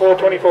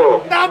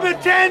 34-24. Number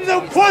 10's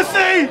a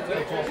pussy!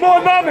 My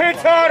mum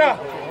hits harder!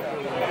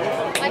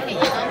 I hit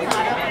your mum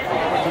harder.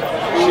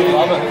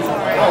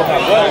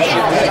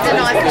 It's a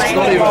nice lady. It's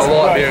not even a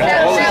light beer.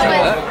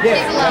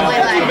 She's a lovely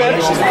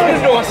lady. She's not a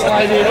nice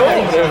lady at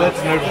all.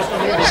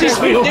 She's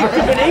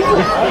vindictive and evil.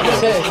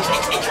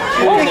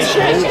 Holy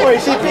shit! Wait,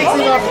 she picks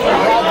him up.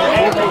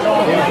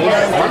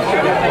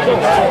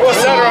 Well,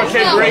 Saturday I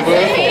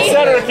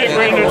keep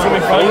reading it to my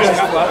phone.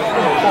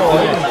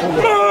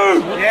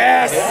 Move!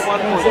 Yes!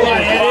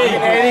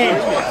 Eddie!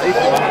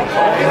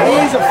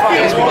 He's a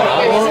fucking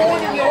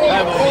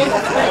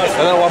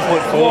know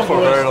 1.4 for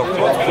a very long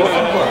time.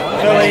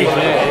 Billy.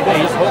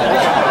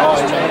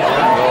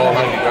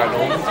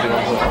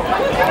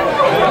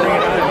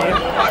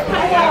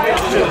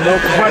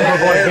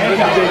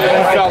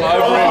 Fell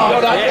over him.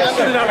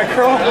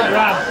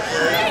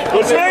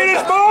 Let's see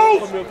this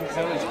ball!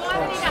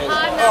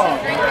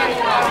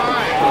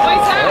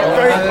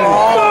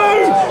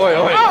 Oi,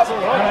 oi.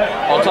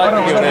 I'll take the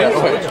gift out.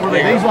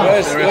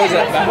 Where's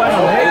that back?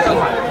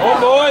 Oh,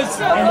 boys!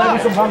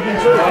 Some pumpkin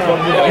too. Go,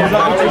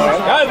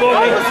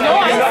 boy!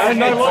 And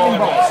no lightning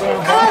bolts.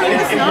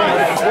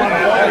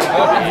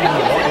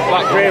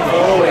 Black grand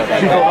forward.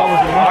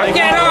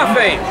 Get off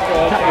him!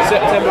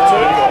 September 2,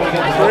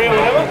 3 or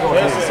whatever.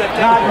 Where's the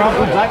September?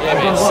 Yeah,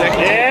 man,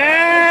 second.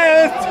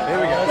 Yes! Here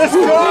we go. Let's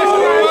go!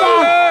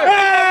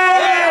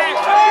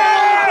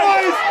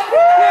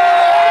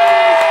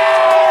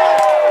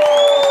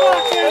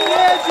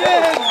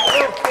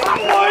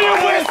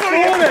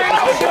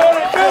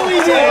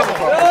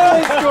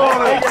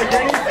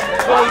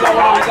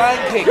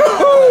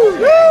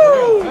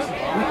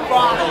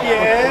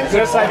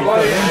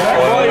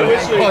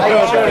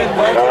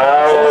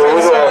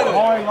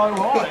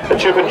 A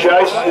chip and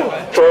chase,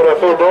 try to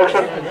Phil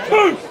Dawson.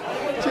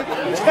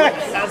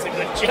 That's a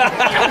good job.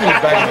 I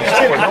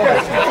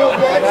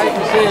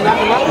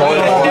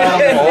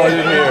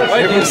didn't hear it.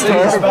 It was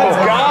terrible. I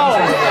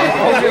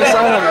was going to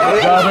say that.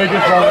 There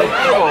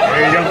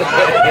you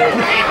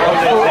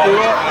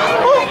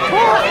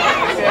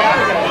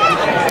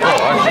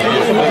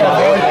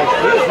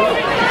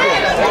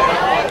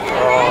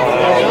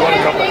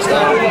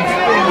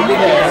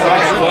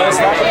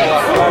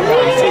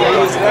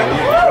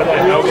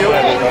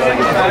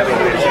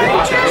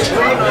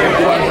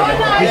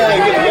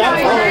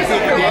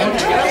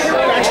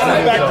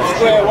back to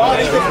square one.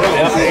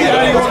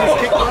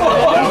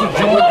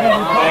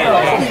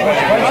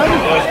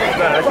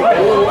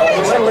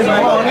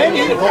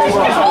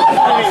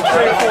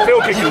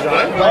 Phil kicking his own.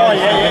 Oh,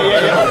 yeah.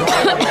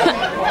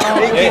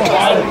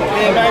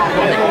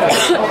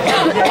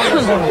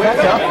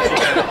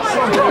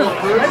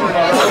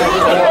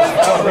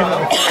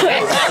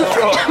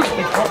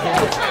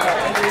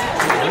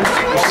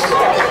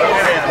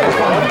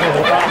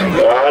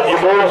 New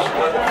balls,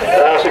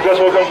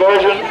 successful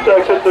conversion,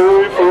 takes it to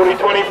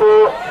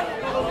 40-24.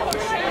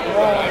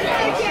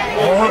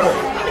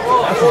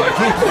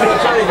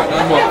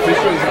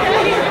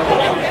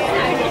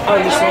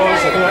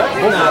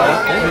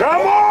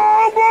 Come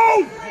on, ball!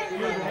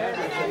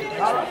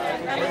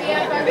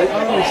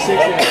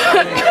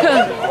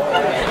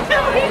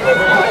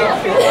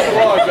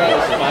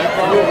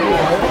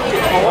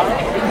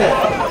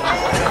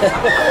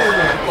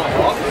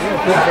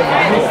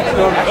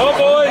 Go,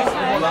 boys!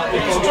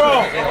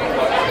 Strong!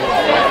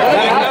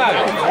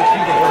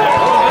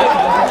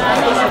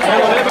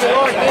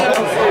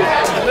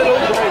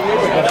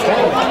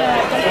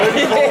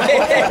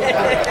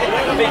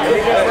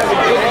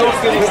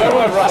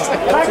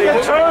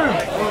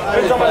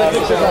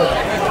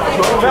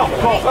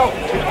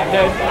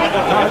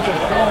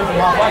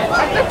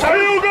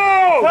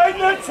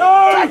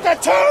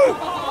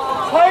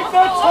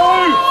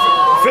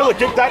 Phil,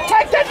 kick that.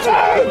 Take that two!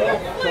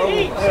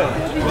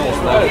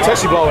 It's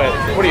actually blowout.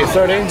 What are you,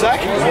 13, Zach?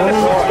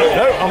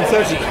 No, I'm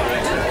 30.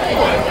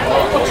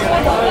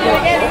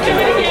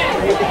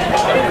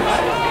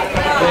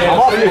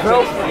 I'm off you,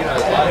 Phil.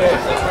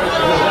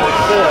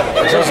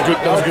 That was a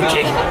good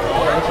kick.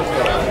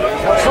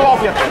 Still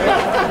off you.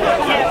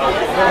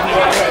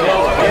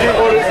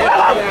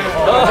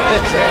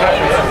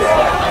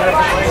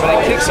 So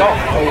it kicks off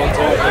all the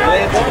time. It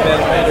lands about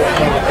a metre in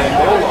front of that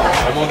ball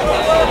line.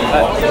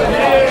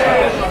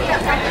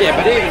 Yeah,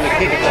 but even the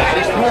kick at that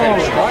distance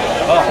is straight.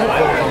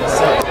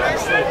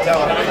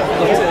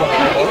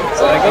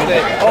 So they got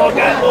that. Oh,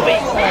 go, Bobby!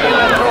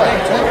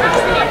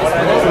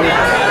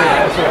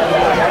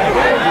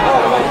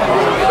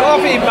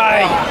 Off him,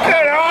 mate!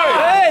 Get on!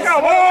 Yes.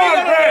 Come on,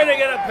 man! To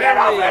get a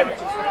penalty.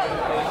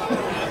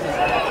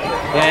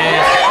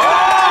 Yes.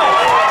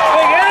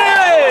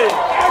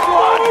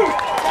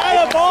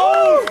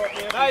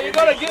 You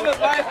got to give it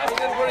back. He's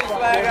going to put his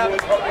flag up.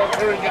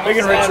 We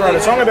can reach right. A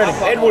song about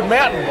him. Edward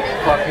Mountain.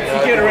 You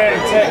get around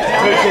and take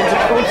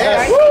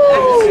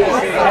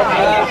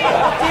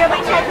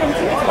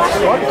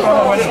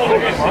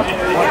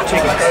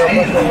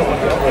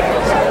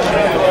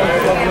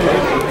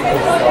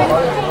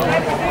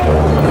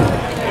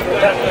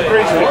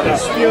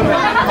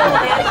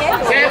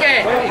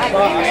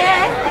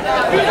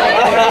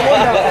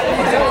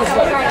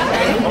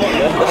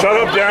Shut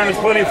up, Darren. There's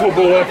plenty of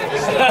football left.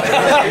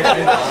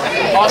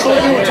 I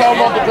thought you were told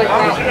not to drink that.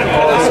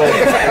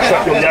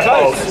 Shut your nap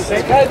holes.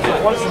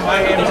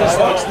 Just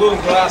likes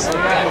little glass and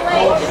that.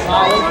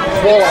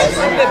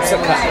 Lips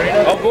are cut.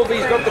 Oh,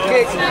 Bobby's got the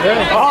kick. Turn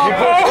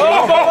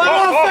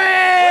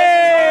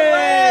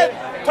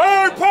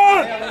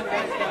punt!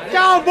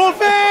 Go,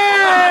 Buffy!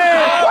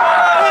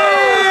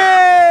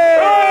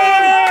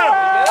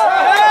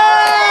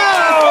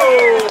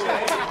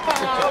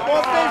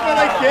 Buffy for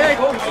the kick.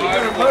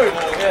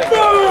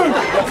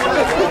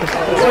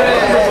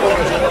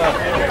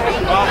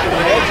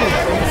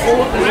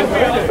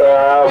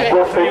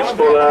 Good fix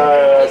for the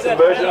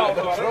conversion.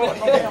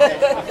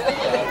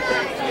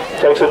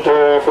 Takes it to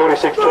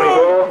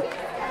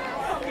 46-24.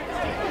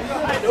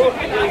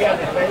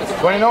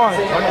 29.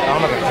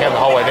 I'm not going to count the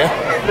whole way down.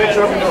 I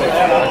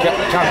can't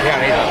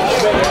count either.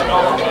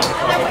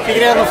 Kick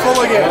it out of the full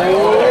again.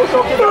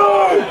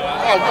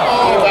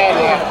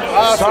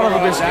 Son of a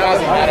bitch.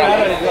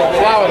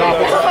 Flower it up.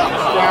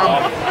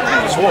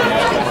 Sword.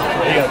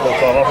 You got to put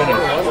time off, isn't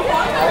it?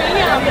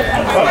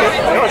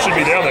 I should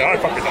be down there. I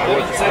fucking know.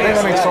 I think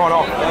that means sign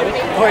off.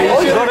 Please.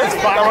 He's on his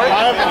butt.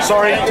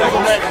 Sorry.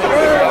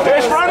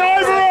 Just run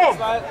over him!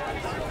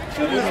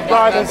 This is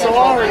Brian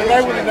Solari, and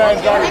they wouldn't know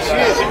dirty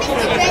shit.